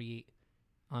how to create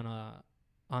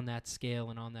on that scale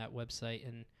and on that website?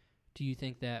 And do you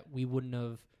think that we wouldn't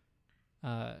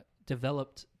have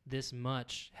developed this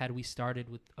much had we started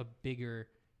with a bigger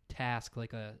task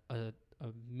like a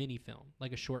mini film,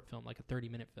 like a short film, like a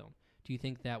 30-minute film? Do you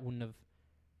think that wouldn't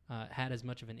have had as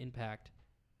much of an impact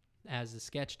as the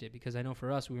sketch did? Because I know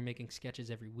for us, we were making sketches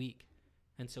every week,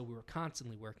 and so we were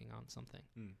constantly working on something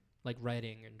like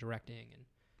writing and directing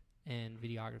and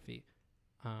videography.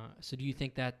 So do you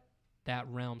think that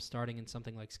realm, starting in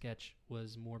something like sketch,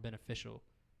 was more beneficial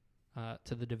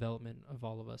to the development of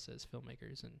all of us as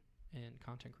filmmakers and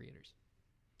content creators?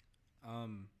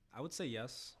 I would say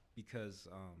yes, because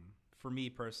for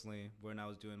me personally, when I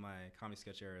was doing my comedy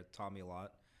sketch era, it taught me a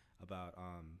lot about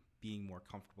being more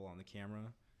comfortable on the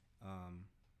camera,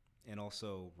 and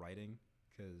also writing,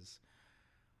 because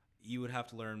you would have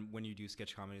to learn when you do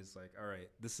sketch comedy. It's like, all right,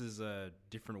 this is a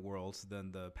different world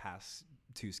than the past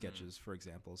two sketches, for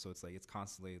example. So it's like it's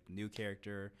constantly a new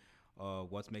character.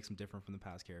 What makes him different from the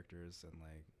past characters, and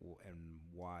like, and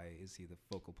why is he the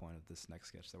focal point of this next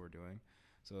sketch that we're doing?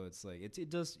 So it's like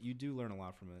you do learn a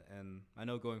lot from it, and I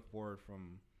know going forward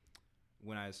from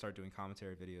when I start doing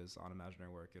commentary videos on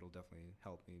imaginary work, it'll definitely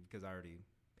help me because I already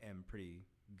am pretty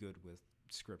good with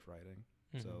script writing.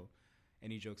 Mhm. So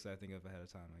any jokes that I think of ahead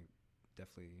of time, I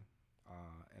definitely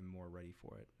am more ready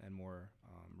for it and more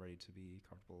ready to be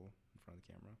comfortable in front of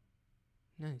the camera.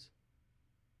 Nice.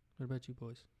 What about you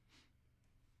boys?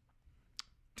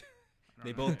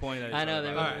 They both pointed at each I know, other.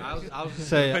 they by were- the way. I was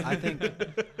say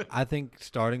I think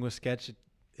starting with sketch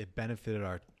it benefited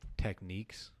our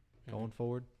techniques going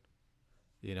forward.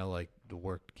 Like the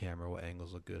work camera, what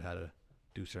angles look good, how to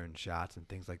do certain shots and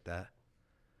things like that.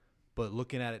 But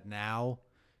looking at it now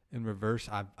in reverse,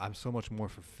 I'm so much more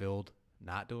fulfilled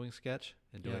not doing sketch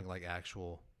and doing like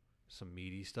actual some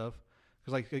meaty stuff.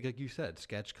 Because like you said,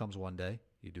 sketch comes one day,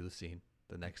 you do the scene,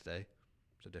 the next day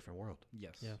it's a different world.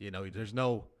 Yes. Yeah. There's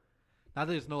no, not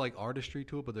that there's no like artistry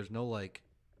to it, but there's no like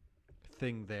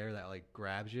thing there that like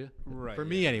grabs you. Right. For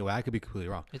me anyway, I could be completely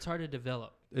wrong. It's hard to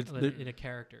develop in a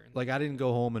character. Like I didn't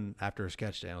go home and after a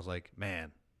sketch day, I was like,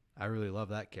 man, I really love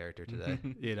that character today.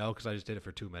 Because I just did it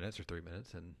for 2 minutes or 3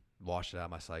 minutes and washed it out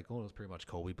of my cycle. It was pretty much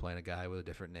Colby playing a guy with a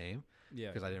different name. Yeah.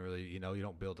 Because I didn't really, you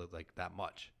don't build it like that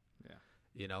much.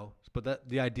 Yeah. But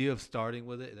the idea of starting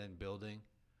with it and then building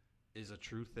is a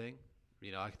true thing.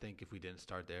 I think if we didn't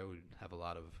start there, we'd have a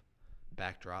lot of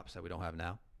backdrops that we don't have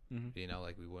now. Mm-hmm.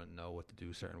 Like we wouldn't know what to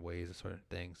do certain ways and certain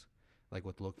things, like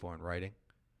what to look for in writing,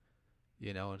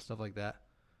 and stuff like that.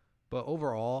 But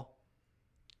overall,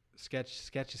 sketch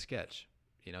is sketch.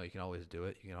 You can always do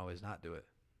it. You can always not do it.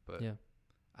 But Yeah.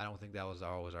 I don't think that was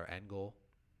always our end goal.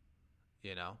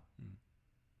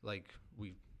 Like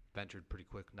we ventured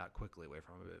not quickly away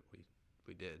from it.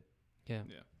 We did. Yeah.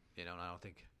 Yeah. And I don't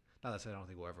think, not that I don't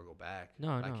think we'll ever go back. No,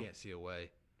 I no. can't see a way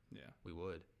Yeah. we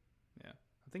would.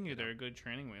 I think they're good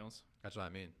training wheels. That's what I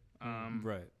mean.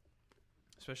 Right.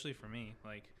 Especially for me.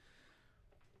 Like,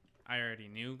 I already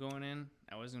knew going in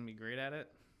I wasn't going to be great at it.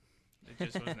 It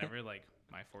just was never, like,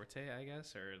 my forte, I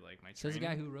guess, or, like, my Says the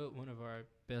training. guy who wrote one of our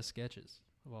best sketches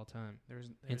of all time. There's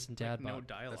Instant like, Dad no bod.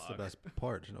 dialogue. That's the best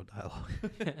part. There's no dialogue.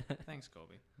 Thanks,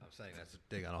 Colby. I'm saying that's a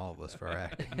dig on all of us for our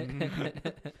acting.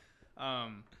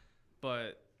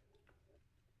 But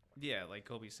yeah, like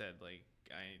Colby said, like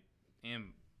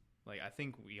I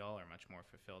think we all are much more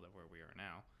fulfilled at where we are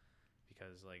now,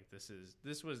 because like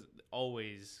this was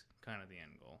always kind of the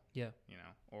end goal. Yeah.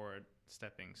 Or a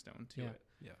stepping stone to Yeah. it.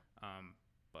 Yeah.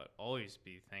 But always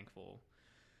be thankful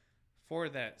for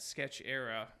that sketch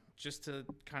era, just to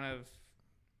kind of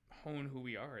hone who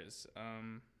we are as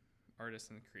artists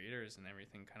and creators and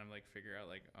everything. Kind of like figure out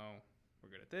like, oh, we're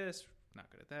good at this, not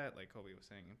good at that, like Colby was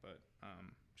saying. But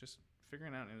just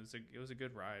figuring out, it was a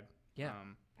good ride. Yeah.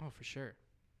 Oh, for sure.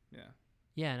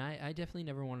 Yeah, and I definitely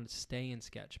never wanted to stay in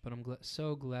sketch, but I'm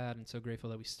so glad and so grateful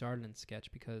that we started in sketch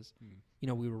because, you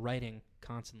know, we were writing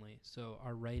constantly. So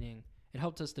our writing, it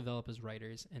helped us develop as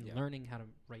writers and learning how to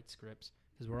write scripts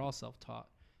because we're all self-taught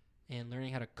and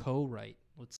learning how to co-write.